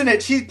Duff's in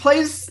it. She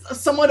plays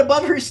someone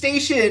above her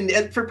station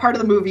for part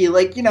of the movie.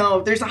 Like,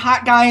 there's a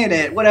hot guy in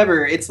it.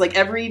 Whatever. It's like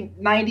every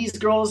 90s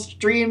girl's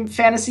dream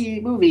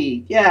fantasy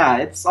movie. Yeah,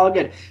 it's all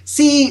good.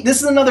 See,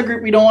 this is another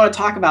group we don't want to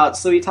talk about,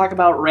 so we talk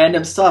about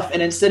random stuff.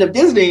 And instead of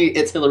Disney,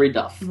 it's Hilary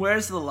Duff.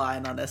 Where's the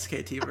line on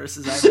SKT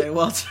versus Ime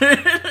Walter?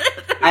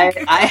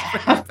 I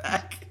have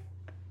back.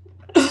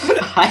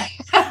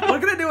 We're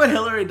gonna do a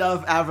Hilary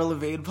Duff Avril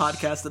Lavigne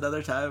podcast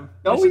another time.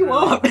 No, we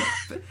won't.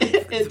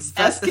 It's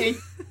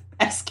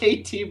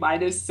SKT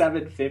minus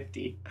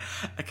 750.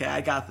 Okay,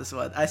 I got this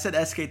one. I said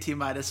SKT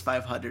minus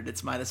 500.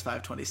 It's minus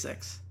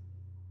 526.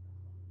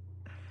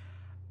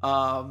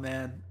 Oh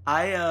man,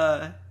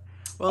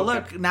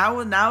 Look,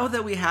 now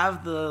that we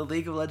have the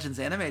League of Legends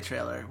anime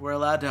trailer, we're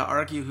allowed to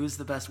argue who's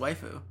the best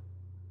waifu.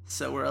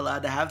 So we're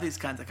allowed to have these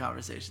kinds of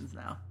conversations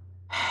now.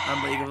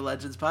 On League of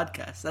Legends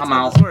podcast. That's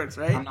how this works,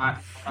 right?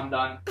 I'm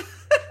done.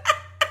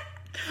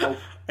 Nope.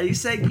 Are you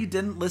saying you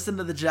didn't listen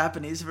to the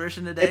Japanese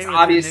version today? It's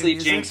obviously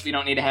Jinx. We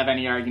don't need to have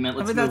any argument.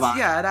 Let's move on.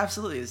 Yeah, it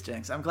absolutely is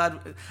Jinx. I'm glad.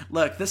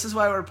 Look, this is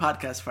why we're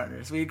podcast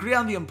partners. We agree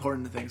on the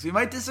important things. We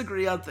might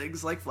disagree on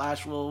things like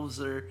Flash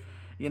Wolves or,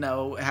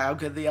 how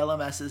good the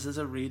LMS is as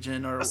a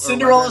region. Or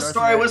Cinderella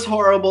Story was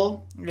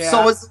horrible. Yeah.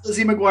 So was the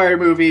Lizzie McGuire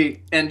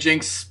movie, and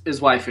Jinx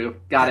is waifu.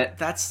 Got it.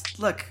 That's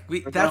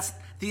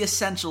the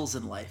essentials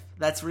in life.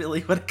 That's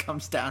really what it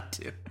comes down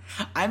to.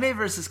 Ime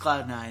versus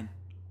Cloud9.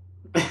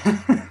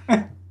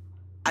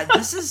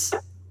 This is...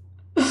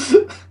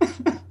 I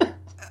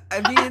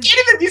can't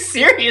even be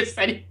serious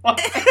anymore.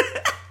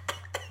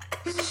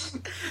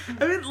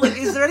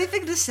 Is there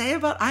anything to say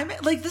about Ime?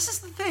 This is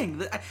the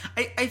thing.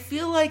 I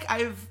feel like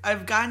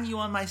I've gotten you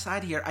on my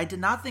side here. I did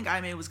not think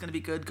Ime was going to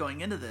be good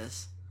going into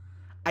this.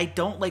 I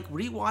don't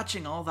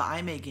rewatching all the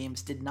Ime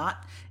games did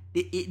not...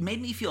 It made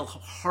me feel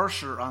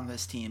harsher on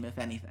this team, if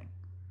anything.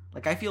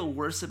 I feel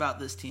worse about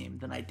this team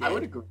than I did. I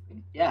would agree.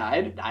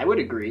 Yeah, I would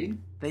agree.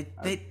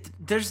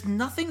 There's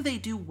nothing they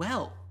do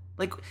well.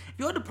 If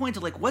you had to point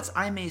to what's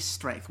Ime's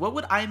strength, what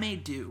would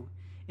Ime do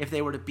if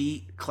they were to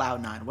beat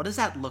Cloud9? What does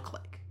that look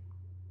like?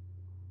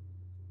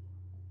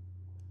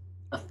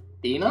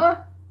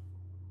 Athena?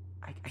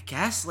 I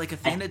guess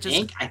Athena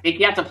I think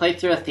you have to play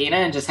through Athena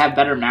and just have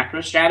better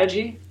macro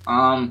strategy.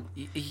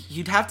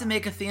 You'd have to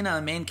make Athena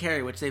a main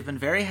carry, which they've been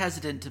very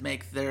hesitant to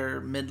make their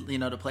mid,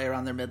 to play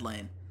around their mid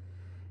lane.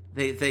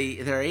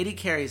 Their 80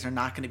 carries are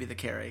not going to be the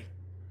carry.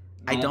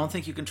 No. I don't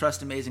think you can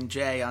trust Amazing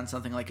J on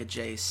something like a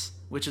Jace,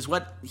 which is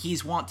what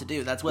he's want to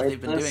do. That's what they've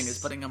been doing, is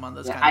putting him on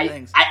those kind of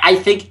things. I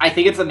think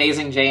it's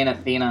Amazing J and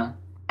Athena.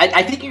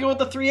 I think you go with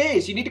the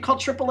 3As. You need to call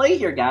AAA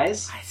here,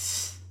 guys.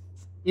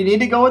 You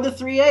need to go with the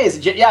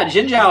 3As.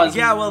 Jin Zhao is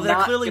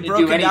they're clearly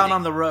broken down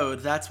on the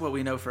road. That's what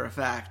we know for a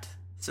fact.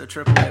 So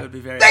AAA would be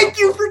very Thank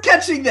you for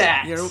catching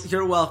that!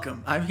 You're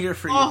welcome. I'm here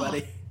for you,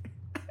 buddy.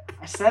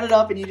 I set it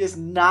up and you just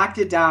knocked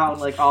it down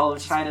like all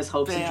of China's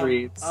hopes and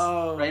dreams.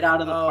 Right out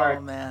of the park.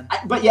 Oh, man.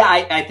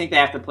 I think they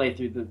have to play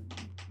through the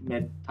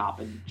mid, top,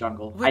 and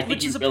jungle. I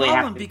think you really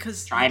have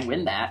to try and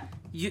win that.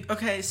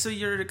 So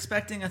you're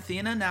expecting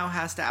Athena now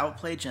has to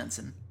outplay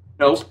Jensen.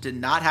 Nope. Which did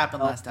not happen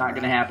last time. Not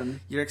going to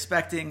happen. You're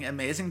expecting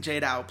Amazing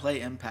J to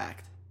outplay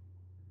Impact.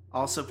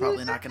 Also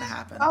probably not going to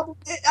happen.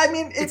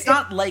 It's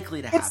not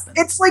likely to happen.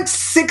 It's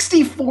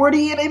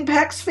 60-40 in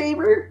Impact's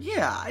favor.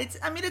 Yeah,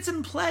 it's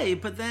in play,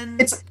 but then...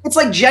 It's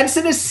like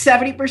Jensen is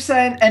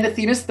 70% and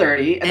Athena's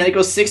 30, and then it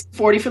goes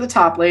 60-40 for the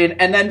top lane,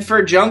 and then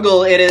for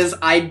jungle it is,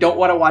 I don't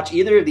want to watch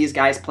either of these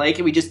guys play,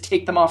 can we just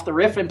take them off the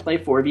riff and play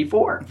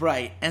 4v4?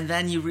 Right, and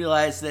then you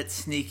realize that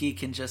Sneaky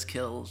can just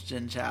kill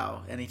Jin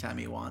Zhao anytime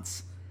he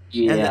wants.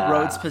 Yeah. And that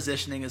Rhodes'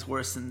 positioning is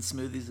worse than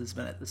Smoothie's has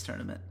been at this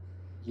tournament.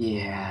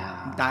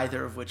 Yeah.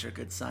 Neither of which are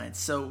good signs.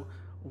 So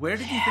where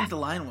did you think the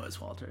line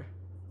was, Walter?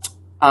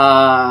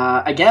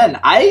 Again,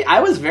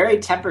 I was very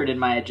tempered in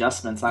my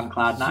adjustments on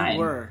Cloud9. You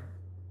were.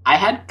 I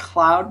had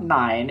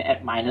Cloud9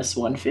 at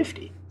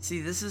 -150.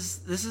 See, this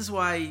is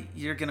why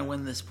you're going to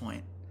win this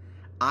point.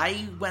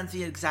 I went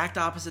the exact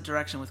opposite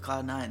direction with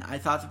Cloud9. I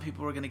thought that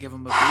people were going to give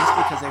them a boost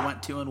because they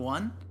went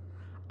 2-1.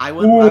 I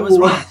was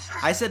wrong.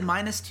 I said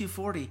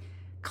 -240.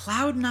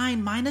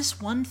 Cloud9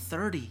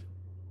 -130.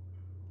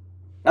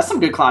 That's some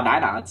good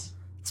Cloud9 odds.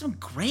 Some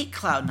great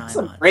Cloud9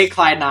 odds. Great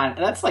Cloud9.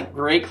 That's like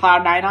great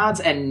Cloud9 odds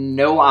and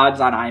no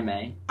odds on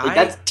IME.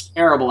 That's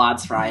terrible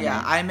odds for IME.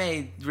 Yeah,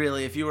 IME,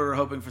 really, if you were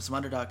hoping for some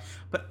underdog.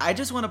 But I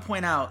just want to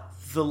point out,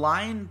 the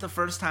line the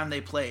first time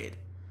they played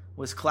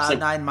was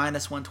Cloud9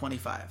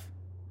 -125.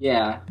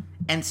 Yeah.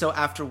 And so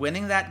after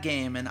winning that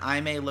game and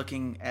IME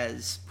looking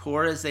as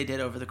poor as they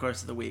did over the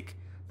course of the week,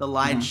 the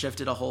line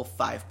shifted a whole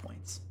 5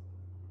 points.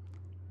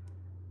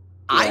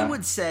 I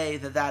would say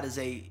that is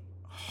a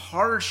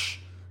harsh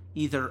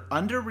either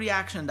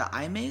underreaction to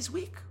IME's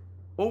week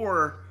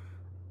or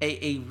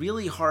a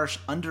really harsh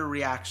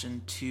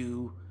underreaction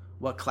to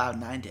what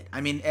Cloud9 did.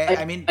 I mean,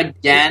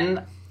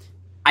 again,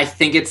 I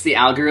think it's the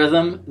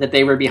algorithm that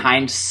they were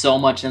behind so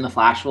much in the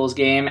Flash Wolves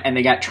game and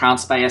they got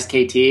trounced by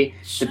SKT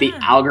that the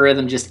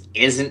algorithm just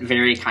isn't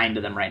very kind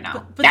to them right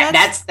now. But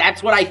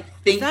that's what I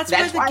think. That's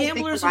why the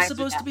gamblers are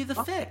supposed to be the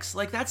fix.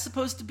 Like, that's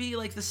supposed to be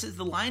like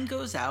the line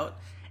goes out.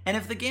 And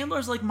if the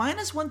gambler's like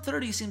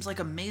 -130 seems like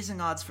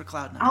amazing odds for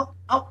Cloud9.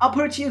 I'll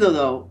put it to you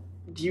though.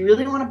 Do you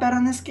really want to bet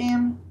on this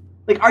game?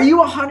 Like, are you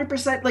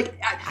 100%? Like,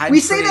 we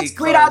say that's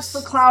great odds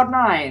for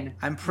Cloud9.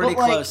 I'm pretty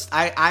close.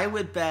 I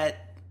would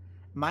bet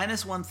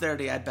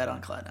 -130. I'd bet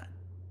on Cloud9.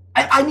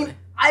 I mean,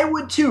 I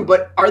would too.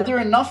 But are there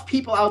enough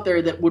people out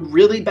there that would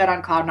really bet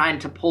on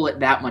Cloud9 to pull it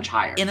that much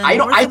higher?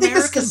 I think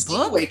this is a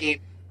stay away game.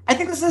 I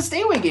think this is a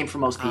stay away game for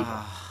most people.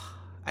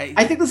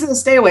 I think this is a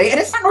stay away, and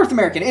it's not North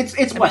American.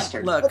 It's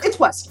Western. Look, it's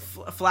Western.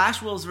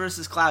 Flash Wolves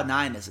versus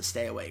Cloud9 is a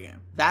stay away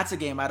game. That's a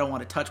game I don't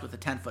want to touch with a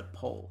 10-foot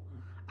pole.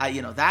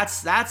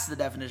 That's the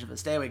definition of a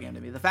stay away game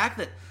to me. The fact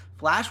that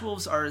Flash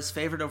Wolves are as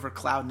favored over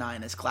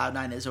Cloud9 as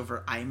Cloud9 is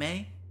over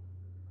IME,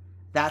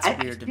 that's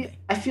weird to me.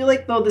 I feel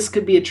like though this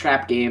could be a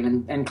trap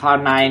game, and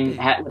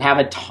Cloud9 would have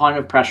a ton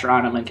of pressure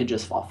on them and could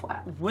just fall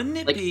flat. Wouldn't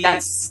it be?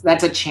 That's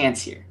a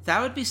chance here.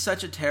 That would be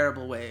such a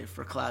terrible way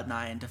for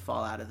Cloud9 to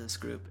fall out of this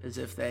group, is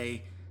if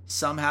they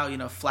somehow,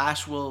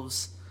 Flash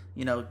Wolves,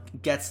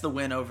 gets the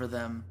win over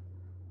them,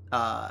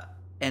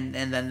 and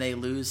then they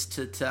lose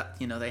to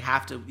they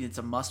have to. It's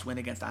a must win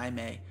against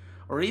IME,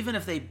 or even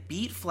if they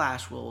beat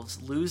Flash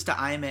Wolves, lose to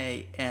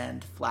IME,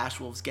 and Flash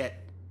Wolves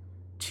get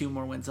 2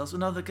 more wins. Also,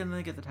 no, they're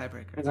gonna get the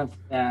tiebreaker.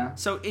 Yeah.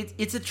 So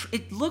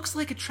it looks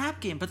like a trap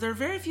game, but there are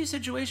very few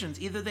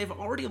situations. Either they've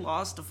already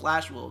lost to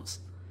Flash Wolves,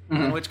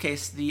 in which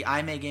case the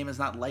IME game is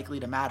not likely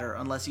to matter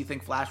unless you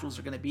think Flash Wolves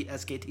are going to beat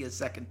SKT a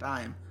second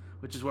time,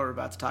 which is what we're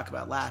about to talk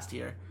about last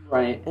year.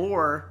 Right.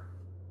 Or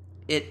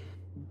it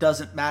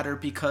doesn't matter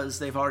because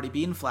they've already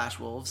beaten Flash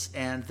Wolves,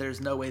 and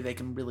there's no way they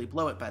can really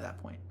blow it by that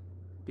point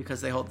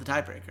because they hold the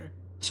tiebreaker.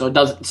 So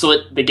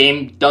the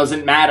game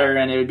doesn't matter,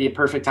 and it would be a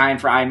perfect time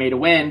for IME to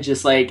win,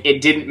 just like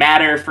it didn't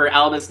matter for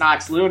Albus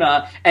Nox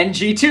Luna, and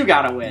G2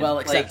 got a win. Well,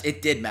 except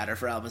it did matter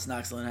for Albus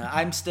Nox Luna.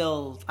 I'm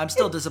still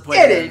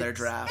disappointed in their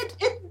draft.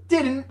 It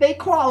didn't. They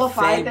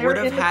qualified. They were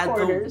in the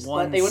quarters,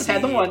 but they would have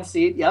had the 1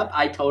 seed. Yep,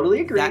 I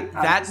totally agree.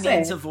 That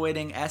means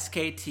avoiding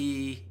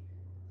SKT,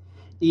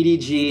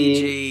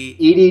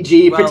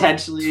 EDG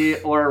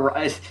potentially, or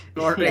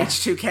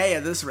H2K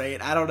at this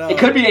rate. I don't know. It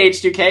could be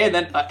H2K, and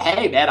then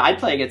hey man, I'd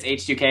play against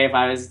H2K if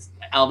I was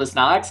Albus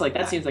Nox. Like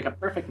that seems like a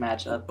perfect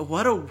matchup.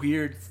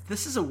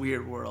 This is a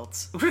weird world.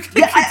 And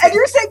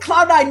you're saying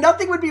Cloud9,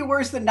 nothing would be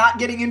worse than not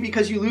getting in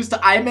because you lose to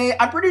IME.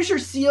 I'm pretty sure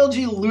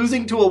CLG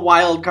losing to a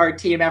wild card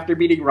team after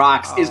beating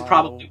Rox is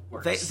probably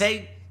worse.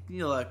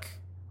 Look.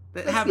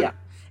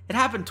 It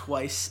happened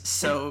twice,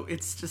 so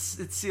it's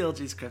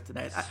CLG's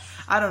kryptonite.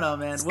 I don't know,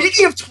 man.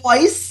 Speaking of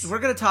twice, we're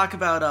gonna talk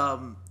about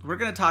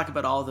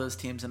all those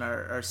teams in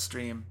our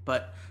stream,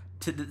 but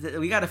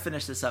we got to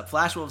finish this up.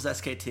 Flash Wolves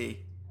SKT.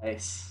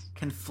 Nice.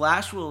 Can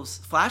Flash Wolves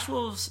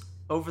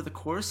over the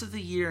course of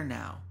the year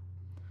now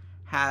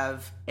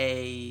have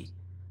a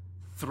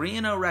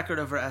 3-0 record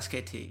over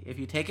SKT? If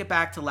you take it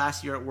back to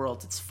last year at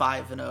Worlds, it's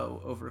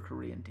 5-0 over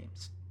Korean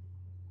teams.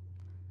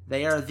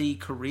 They are the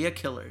Korea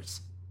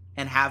killers,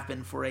 and have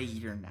been for a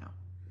year now.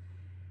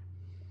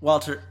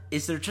 Walter,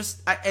 is there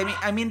just...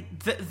 I mean,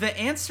 the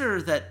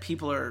answer that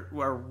people are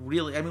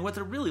really... I mean, what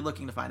they're really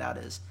looking to find out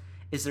is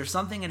there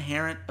something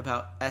inherent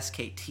about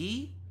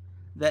SKT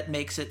that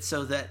makes it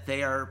so that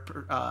they are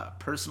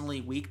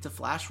personally weak to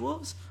Flash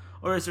Wolves?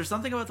 Or is there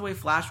something about the way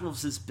Flash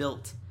Wolves is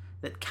built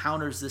that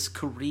counters this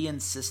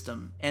Korean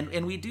system?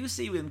 And we do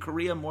see in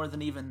Korea more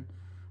than even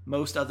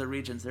most other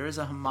regions, there is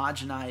a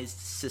homogenized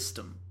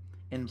system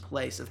in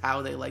place of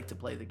how they like to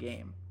play the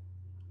game.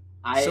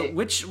 So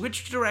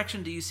which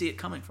direction do you see it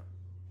coming from?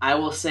 I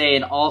will say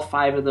in all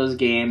 5 of those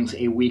games,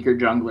 a weaker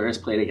jungler has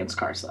played against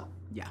Karsa.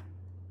 Yeah.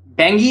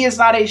 Bengi is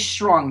not a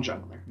strong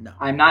jungler. No.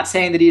 I'm not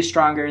saying that he's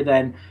stronger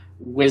than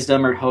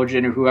Wisdom or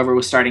Hojin or whoever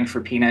was starting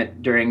for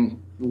Peanut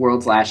during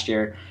Worlds last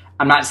year.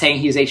 I'm not saying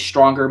he's a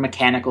stronger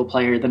mechanical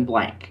player than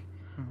Blank.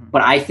 Mm-hmm.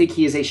 But I think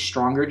he is a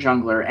stronger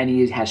jungler, and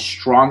he has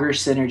stronger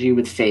synergy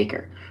with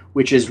Faker,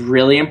 which is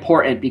really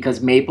important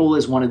because Maple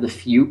is one of the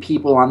few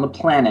people on the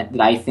planet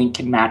that I think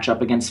can match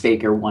up against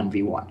Faker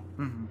 1v1.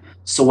 Mm-hmm.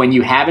 So when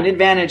you have an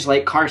advantage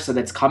like Karsa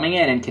that's coming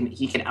in and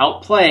he can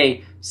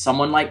outplay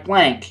someone like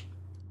Blank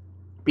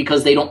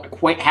because they don't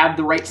quite have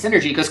the right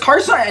synergy, because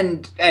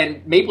Karsa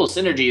and Maple's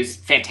synergy is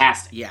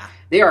fantastic. Yeah.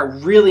 They are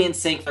really in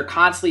sync. They're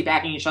constantly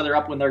backing each other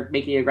up when they're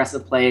making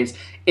aggressive plays.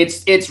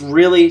 It's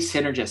really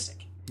synergistic.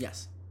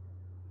 Yes.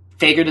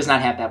 Faker does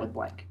not have that with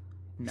Blank.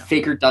 No.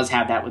 Faker does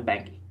have that with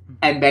Bengi.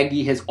 And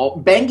Bengi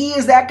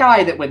is that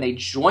guy that when they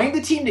joined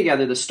the team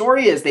together, the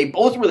story is they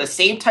both were the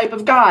same type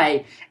of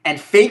guy, and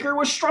Faker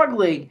was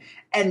struggling,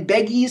 and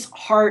Bengi's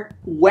heart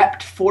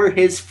wept for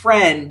his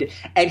friend,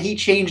 and he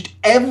changed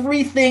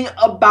everything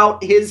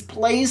about his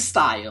play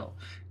style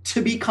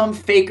to become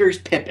Faker's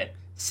Pippin.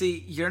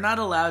 See, you're not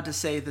allowed to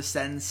say the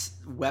sentence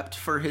wept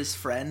for his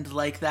friend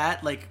like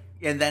that,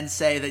 and then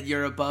say that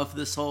you're above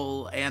this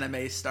whole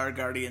anime Star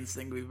Guardians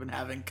thing we've been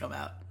having come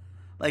out.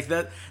 Like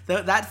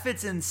that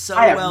fits in so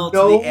well to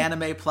the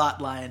anime plot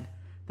line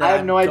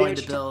that I'm going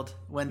to build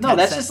when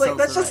that's just like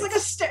a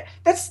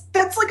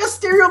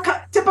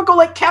stereotypical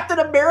like Captain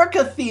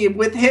America theme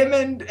with him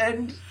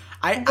and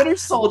Winter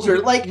Soldier.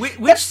 Like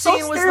which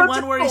scene was the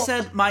one where he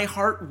said my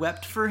heart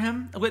wept for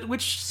him?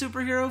 Which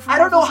superhero? I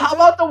don't know. How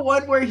about the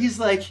one where he's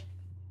like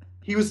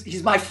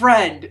he's my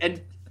friend,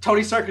 and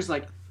Tony Stark is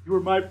like, you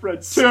were my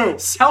friend too.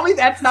 Tell me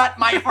that's not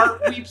my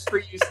heart weeps for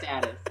you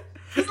status.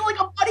 It's like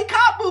a buddy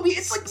cop movie.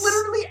 It's like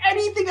literally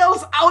anything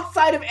else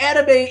outside of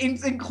anime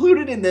is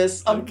included in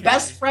this. Of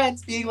best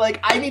friends being like,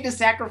 I need to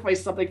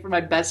sacrifice something for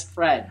my best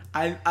friend.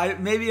 I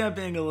maybe I'm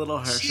being a little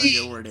harsh on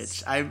your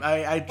wordage.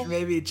 I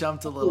maybe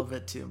jumped a little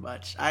bit too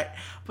much.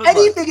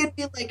 It'd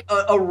be like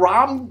a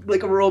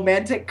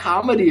romantic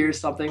comedy or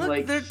something. Look,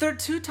 like they're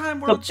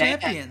 2-time world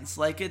champions.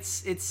 Like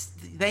it's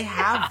they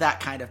have that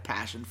kind of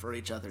passion for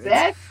each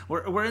other.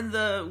 We're in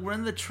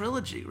the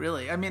trilogy,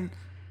 really. I mean.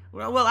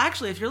 Well,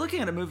 actually, if you're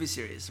looking at a movie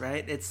series,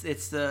 right? It's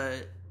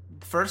the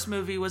first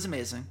movie was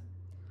amazing.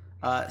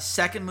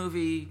 Second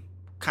movie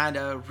kind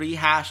of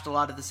rehashed a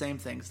lot of the same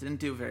things. Didn't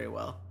do very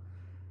well.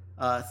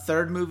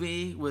 Third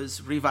movie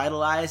was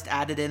revitalized,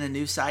 added in a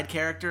new side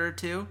character or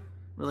two.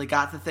 Really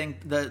got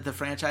the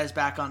franchise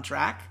back on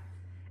track.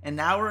 And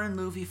now we're in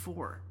movie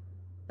 4.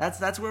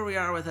 That's where we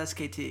are with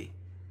SKT.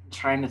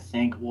 Trying to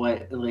think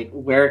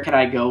where could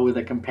I go with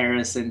a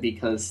comparison,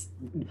 because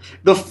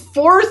the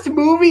 4th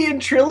movie in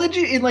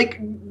trilogy in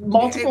like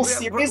multiple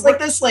series like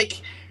this,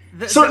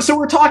 so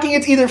we're talking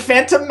it's either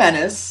Phantom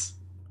Menace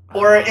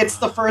or it's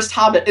the first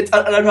Hobbit. It's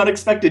an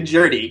Unexpected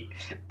Journey,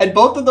 and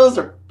both of those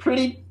are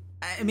pretty.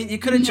 I mean, you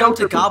could have jumped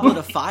to Goblet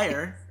of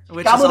Fire.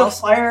 Goblet of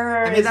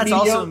Fire. I mean, that's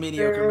also a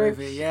mediocre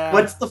movie. Yeah.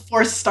 What's the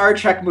 4th Star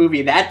Trek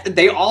movie? That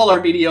they all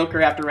are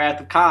mediocre after Wrath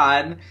of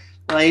Khan.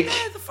 Like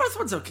the 4th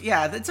one's okay.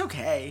 Yeah, it's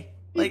okay.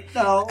 Like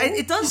no.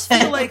 It does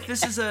feel like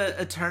this is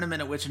a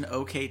tournament at which an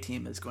okay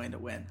team is going to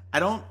win. I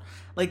don't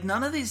like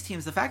none of these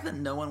teams. The fact that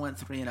no one went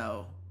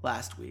 3-0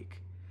 last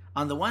week,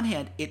 on the one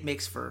hand, it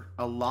makes for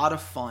a lot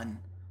of fun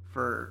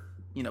for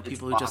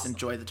people who just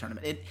enjoy the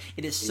tournament.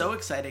 It is so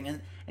exciting,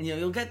 and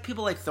you'll get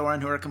people like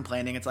Thorin who are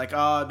complaining. It's like,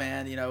 oh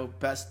man,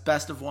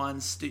 best of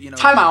ones.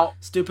 Time out.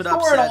 Stupid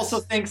upsets. Thorin also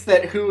thinks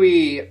that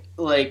Hui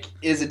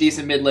is a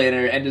decent mid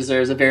laner and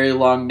deserves a very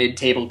long mid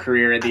table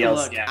career in the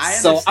LCS.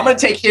 So I'm gonna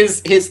take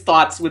his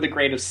thoughts with a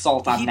grain of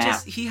salt on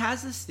that. He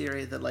has this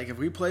theory that if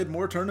we played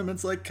more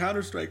tournaments like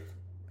Counter-Strike,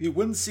 he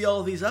wouldn't see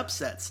all these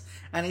upsets.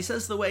 And he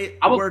says the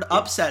word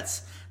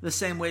upsets the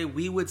same way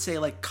we would say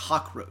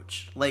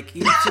cockroach.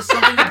 It's just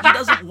something that he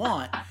doesn't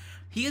want.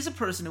 He is a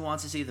person who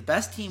wants to see the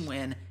best team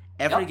win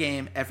every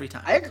game, every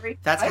time. I agree.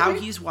 That's how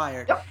he's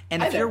wired. Yep.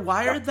 And if you're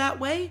wired that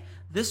way,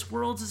 this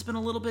Worlds has been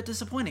a little bit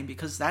disappointing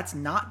because that's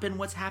not been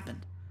what's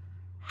happened.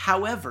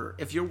 However,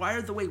 if you're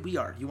wired the way we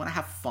are, you want to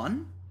have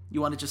fun,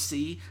 you want to just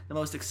see the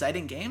most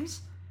exciting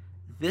games,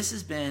 this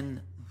has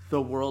been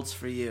the Worlds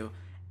for you.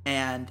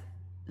 And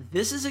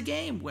this is a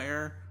game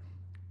where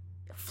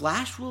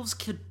Flash Wolves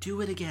could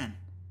do it again.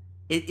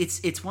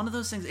 It's one of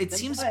those things. It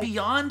seems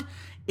beyond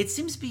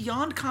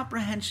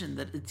comprehension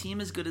that a team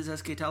as good as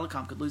SK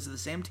Telecom could lose to the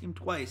same team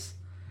twice.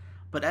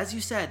 But as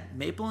you said,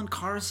 Maple and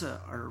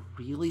Karsa are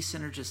really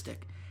synergistic.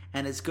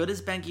 And as good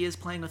as Bengi is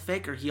playing with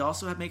Faker, he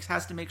also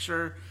has to make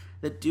sure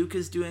that Duke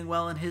is doing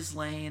well in his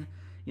lane.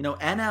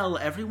 NL,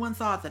 everyone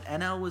thought that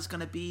NL was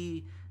going to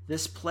be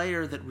this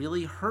player that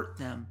really hurt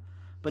them.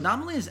 But not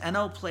only has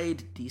NL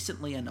played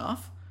decently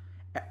enough,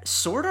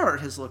 Sword Art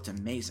has looked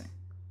amazing.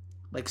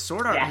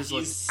 Sword Art has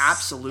looked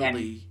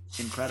absolutely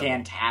incredible,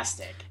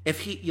 fantastic.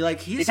 If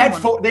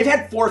they've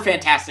had 4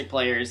 fantastic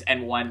players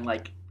and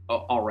 1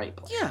 all right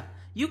player. Yeah,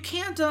 you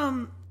can't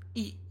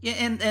Yeah,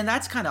 and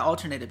that's kind of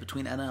alternated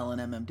between NL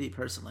and MMD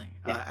personally.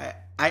 Yeah.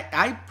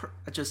 I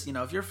just,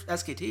 if you're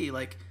SKT,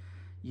 like,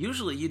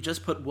 usually you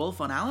just put Wolf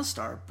on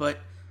Alistar, but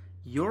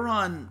you're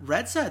on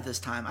red side this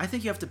time. I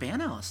think you have to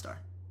ban Alistar.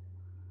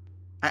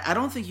 I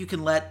don't think you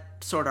can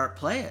let Sword Art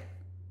play it.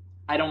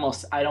 I'd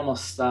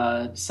almost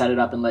set it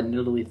up and let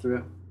Nidalee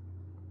through,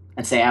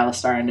 and say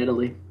Alistar and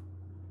Nidalee.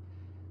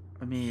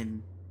 I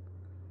mean,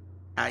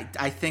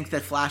 I think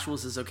that Flash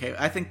Wolves is okay.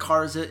 I think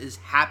Karza is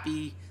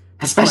happy.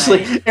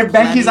 Especially if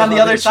Benki's on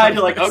the other side,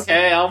 you're like,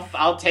 okay,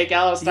 I'll take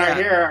Alistar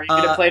here. Are you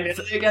going to play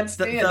Nidalee against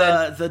me?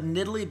 The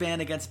Nidalee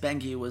ban against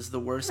Benki was the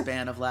worst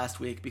ban of last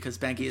week because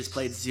Benki has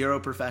played 0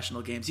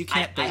 professional games. You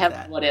can't bait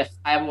that.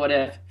 I have what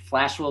if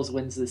Flash Wolves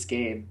wins this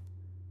game,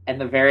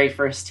 and the very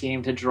first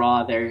team to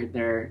draw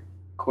their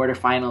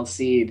quarterfinal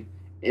seed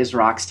is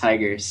Rocks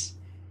Tigers,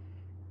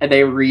 and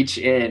they reach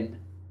in,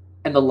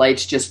 and the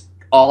lights just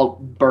all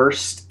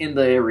burst in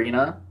the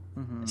arena.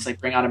 Mm-hmm. It's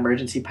like bring out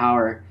emergency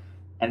power.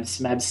 And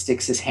Smeb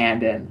sticks his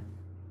hand in,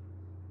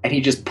 and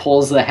he just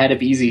pulls the head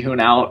of Easy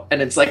Hoon out,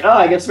 and it's like, oh,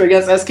 I guess we're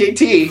against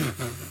SKT.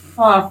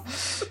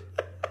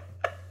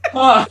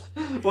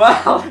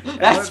 Wow,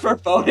 that's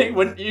foreboding,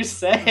 wouldn't you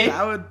say?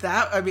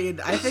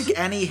 I think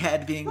any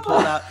head being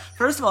pulled out.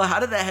 First of all,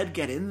 how did that head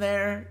get in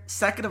there?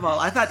 Second of all,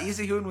 I thought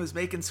Easy Hoon was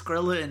making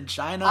Skrilla in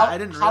China. I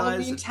didn't realize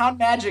Halloween Town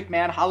Magic,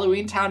 man.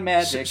 Halloween Town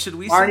Magic. Should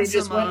we Marty send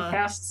just some? Went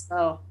past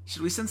spell.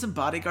 Should we send some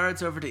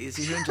bodyguards over to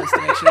Easy Hoon just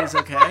to make sure he's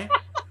okay?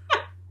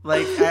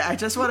 Like, I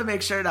just want to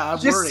make sure that I'm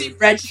just worried. See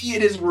Reggie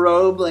in his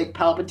robe, like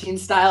Palpatine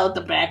style, at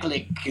the back,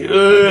 like,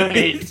 good.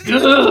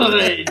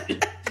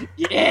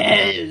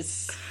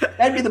 Yes.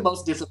 That'd be the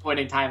most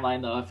disappointing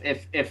timeline, though,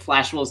 if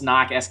Flash Wolves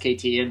knock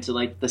SKT into,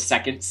 like, the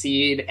second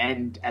seed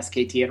and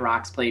SKT and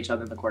Rocks play each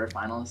other in the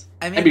quarterfinals.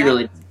 I mean,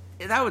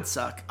 that would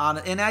suck.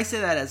 And I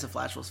say that as a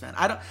Flash Wolves fan.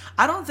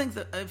 I don't think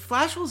that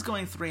Flash Wolves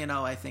going 3-0,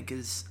 I think,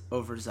 is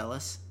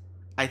overzealous.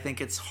 I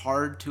think it's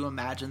hard to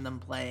imagine them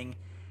playing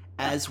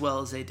as well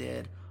as they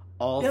did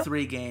all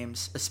 3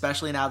 games,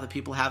 especially now that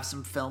people have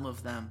some film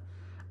of them.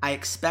 I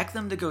expect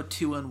them to go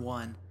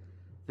 2-1.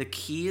 The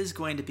key is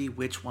going to be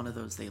which one of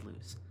those they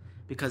lose.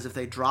 Because if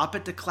they drop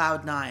it to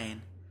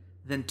Cloud9,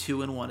 then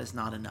 2-1 is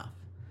not enough.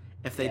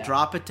 If they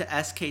drop it to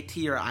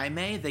SKT or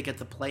IME, they get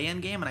the play-in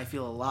game, and I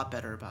feel a lot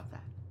better about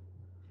that.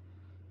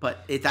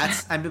 But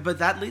but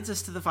that leads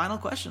us to the final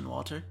question,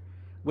 Walter.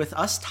 With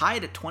us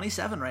tied at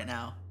 27 right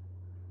now,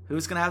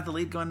 who's going to have the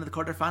lead going to the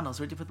quarterfinals?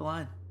 Where'd you put the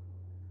line?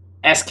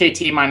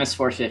 SKT minus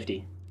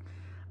 450.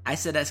 I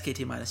said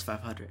SKT minus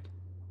 500.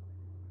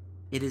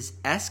 It is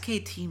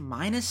SKT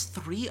minus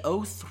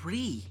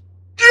 303.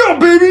 Yeah,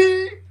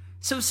 baby!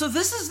 So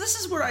this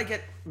is where I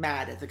get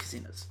mad at the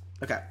casinos.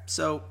 Okay,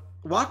 so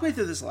walk me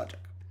through this logic.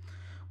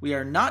 We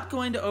are not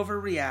going to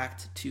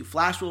overreact to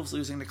Flash Wolves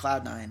losing to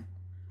Cloud9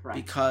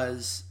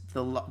 because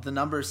the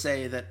numbers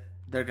say that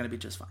they're going to be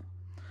just fine.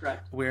 Right.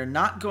 We're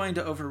not going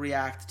to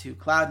overreact to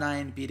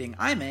Cloud9 beating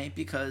IME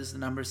because the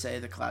numbers say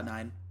that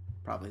Cloud9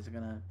 probably is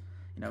going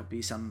to,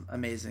 be some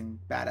amazing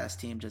badass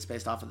team just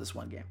based off of this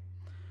one game.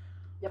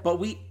 Yep. But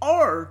we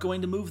are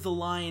going to move the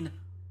line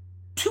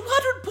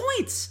 200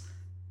 points.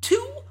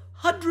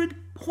 200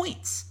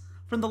 points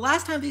from the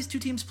last time these two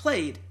teams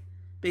played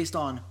based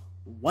on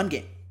one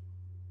game.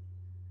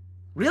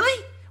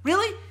 Really?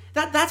 Really?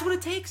 That's what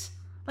it takes?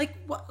 Like,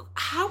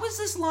 how is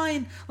this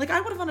line? Like,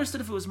 I would have understood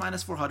if it was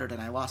minus 400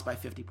 and I lost by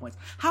 50 points.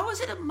 How is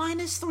it at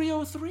minus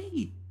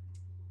 303?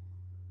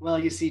 Well,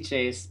 you see,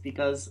 Chase,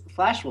 because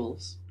Flash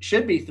Wolves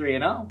should be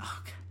 3-0.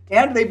 Okay.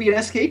 And they beat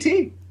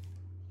SKT.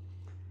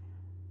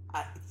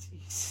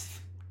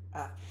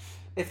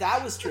 If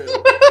that was true,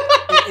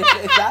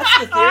 if that's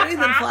the theory,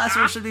 then Flash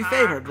Wolves should be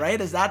favored,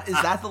 right? Is that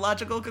the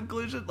logical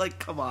conclusion? Like,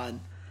 come on.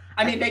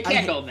 I mean, they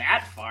can't go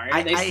that far.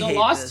 They still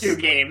lost 2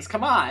 games.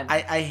 Come on.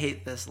 I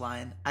hate this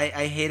line.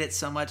 I hate it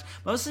so much.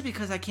 Mostly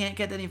because I can't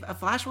get any...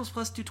 Flash Wolves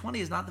plus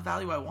 220 is not the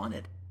value I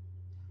wanted.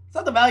 It's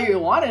not the value you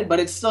wanted,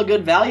 but it's still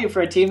good value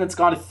for a team that's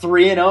gone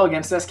 3-0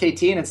 against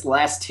SKT in its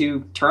last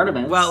 2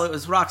 tournaments. Well, it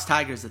was Rocks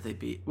Tigers that they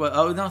beat.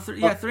 Well,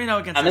 3-0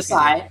 against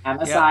MSI, and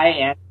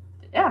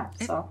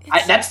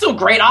that's still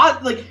great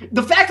odds. Like,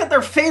 the fact that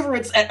they're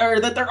favorites or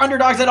that they're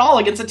underdogs at all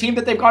against a team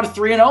that they've gone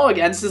 3-0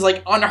 against is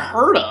like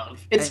unheard of.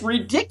 It's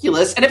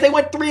ridiculous. And if they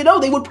went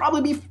 3-0, they would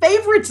probably be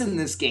favorites in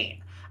this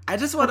game. I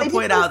just want to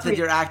point out that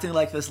you're acting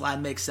like this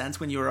line makes sense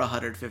when you were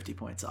 150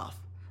 points off.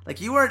 Like,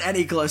 you weren't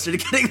any closer to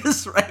getting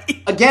this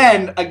right.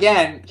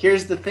 Again,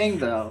 here's the thing,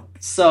 though.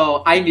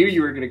 So, I knew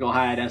you were going to go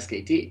high at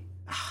SKT.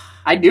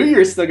 I knew you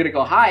were still going to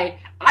go high.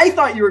 I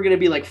thought you were going to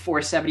be like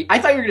 470. I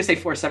thought you were going to say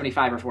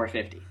 475 or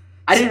 450.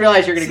 I didn't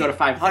realize you were going to go to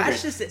 500.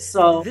 That's just it.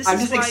 So, I'm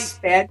just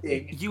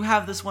expanding. You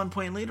have this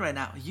 1-point lead right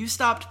now. You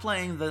stopped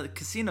playing the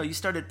casino. You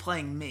started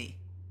playing me.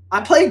 I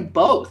played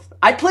both.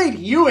 I played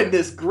you in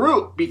this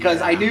group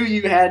because I knew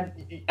you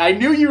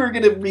were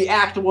going to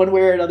react one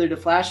way or another to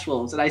Flash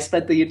Wolves, and I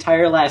spent the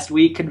entire last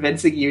week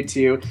convincing you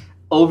to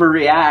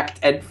overreact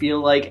and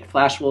feel like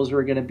Flash Wolves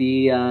were going to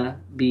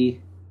be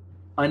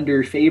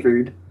under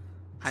favored.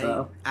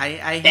 So.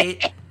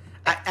 I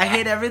I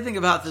hate everything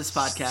about this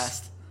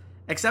podcast,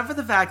 except for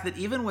the fact that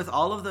even with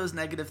all of those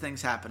negative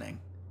things happening,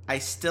 I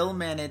still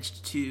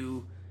managed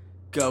to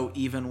go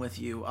even with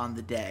you on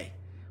the day,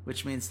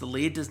 which means the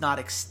lead does not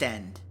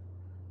extend.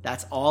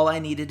 That's all I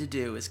needed to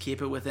do is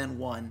keep it within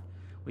one.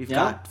 We've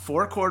got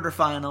 4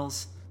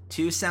 quarterfinals,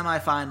 2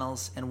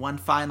 semifinals, and 1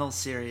 finals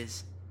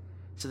series.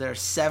 So there are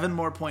 7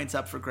 more points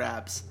up for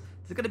grabs.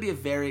 It's going to be a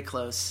very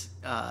close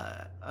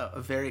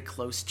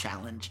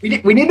challenge.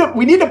 We need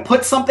to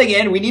put something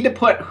in. We need to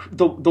put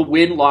the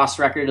win-loss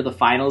record of the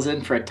finals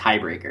in for a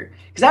tiebreaker,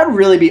 because that would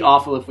really be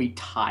awful if we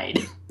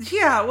tied.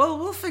 Yeah, well,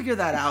 we'll figure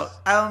that out.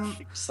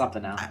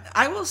 Something out.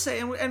 I will say,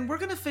 and we're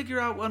going to figure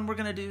out when we're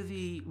going to do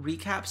the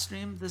recap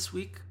stream this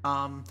week.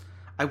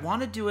 I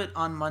want to do it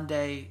on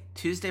Monday,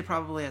 Tuesday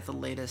probably at the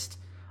latest.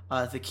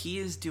 The key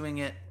is doing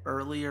it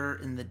earlier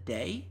in the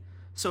day.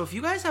 So if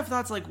you guys have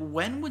thoughts like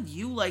when would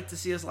you like to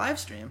see us live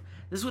stream,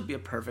 this would be a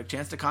perfect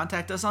chance to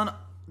contact us on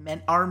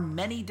our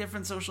many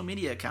different social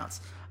media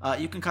accounts.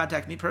 You can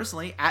contact me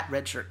personally at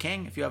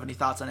RedShirtKing if you have any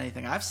thoughts on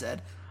anything I've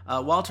said.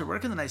 Walter, where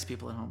can the nice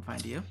people at home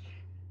find you?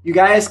 You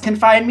guys can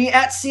find me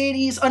at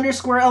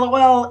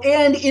CADs_LOL,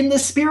 and in the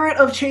spirit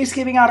of Chase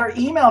giving out our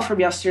email from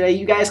yesterday,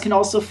 you guys can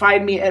also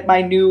find me at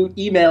my new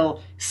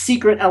email,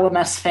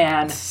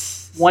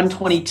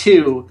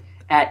 secretlmsfan122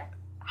 at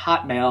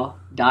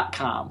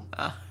hotmail.com.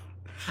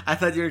 I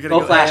thought you were going to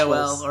go Flash AOL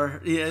Wolves.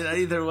 or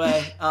either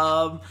way.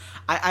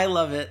 I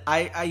love it.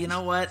 I you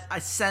know what?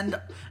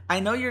 I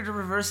know you're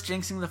reverse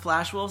jinxing the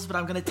Flash Wolves, but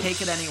I'm going to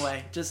take it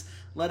anyway. Just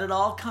let it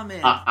all come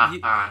in.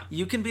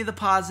 You can be the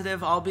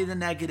positive, I'll be the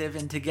negative,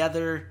 and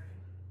together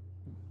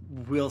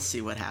we'll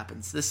see what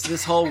happens.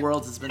 This whole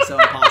world has been so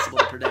impossible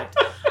to predict.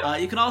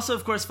 You can also,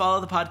 of course, follow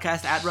the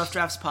podcast at Rough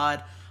Drafts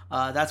Pod.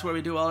 That's where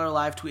we do all our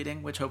live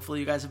tweeting, which hopefully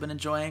you guys have been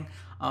enjoying.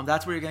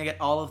 That's where you're going to get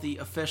all of the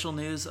official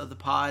news of the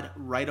pod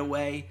right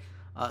away.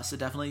 So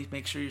definitely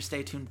make sure you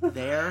stay tuned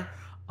there.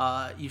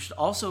 You should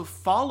also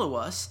follow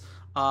us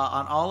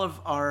on all of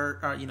our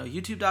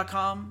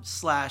youtube.com/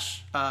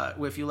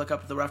 if you look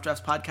up the Rough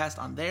Drafts Podcast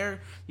on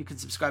there, you can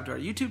subscribe to our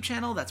YouTube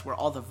channel. That's where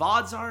all the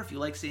VODs are if you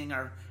like seeing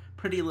our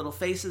pretty little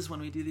faces when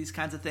we do these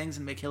kinds of things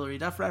and make Hillary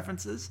Duff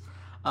references.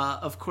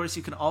 Of course,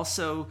 you can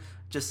also,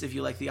 just if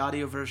you like the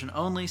audio version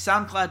only,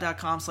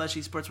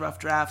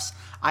 soundcloud.com/esportsroughdrafts,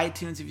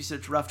 iTunes if you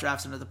search Rough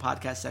Drafts under the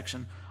podcast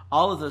section.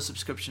 All of those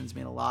subscriptions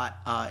mean a lot,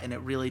 and it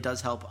really does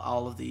help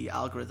all of the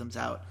algorithms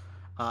out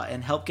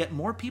and help get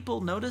more people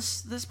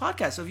notice this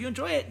podcast. So if you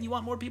enjoy it and you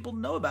want more people to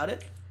know about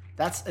it,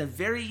 that's a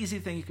very easy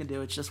thing you can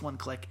do. It's just one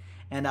click.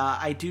 And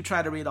I do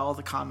try to read all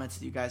the comments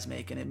that you guys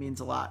make, and it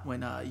means a lot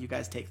when you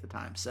guys take the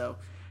time. So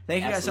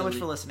thank you guys so much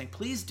for listening.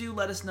 Please do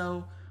let us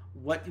know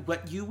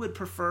what you would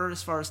prefer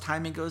as far as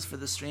timing goes for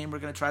the stream. We're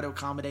going to try to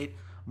accommodate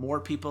more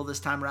people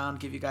this time around,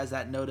 give you guys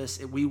that notice.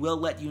 We will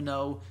let you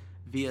know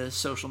via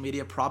social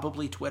media,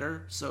 probably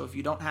Twitter. So if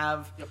you don't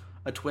have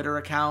a Twitter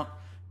account,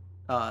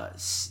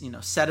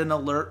 set an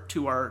alert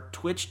to our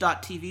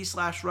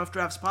twitch.tv/Rough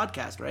Drafts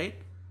Podcast, right?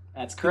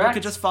 That's correct. People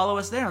could just follow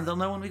us there and they'll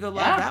know when we go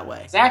live that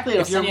way. Exactly.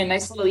 It'll send you a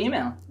nice little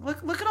email.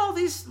 Look at all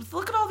these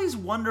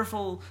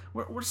wonderful,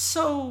 we're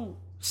so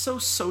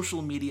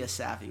social media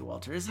savvy,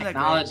 Walter. Isn't that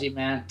great? Technology,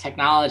 man.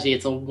 Technology.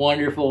 It's a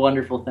wonderful,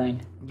 wonderful thing.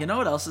 You know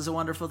what else is a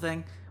wonderful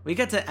thing? We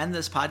get to end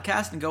this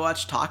podcast and go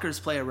watch Talkers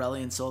play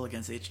Aurelion Sol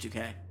against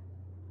H2K.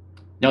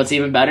 No, it's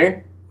even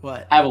better?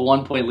 What? I have a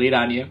 1-point lead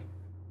on you.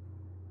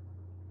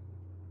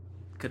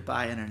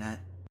 Goodbye, Internet.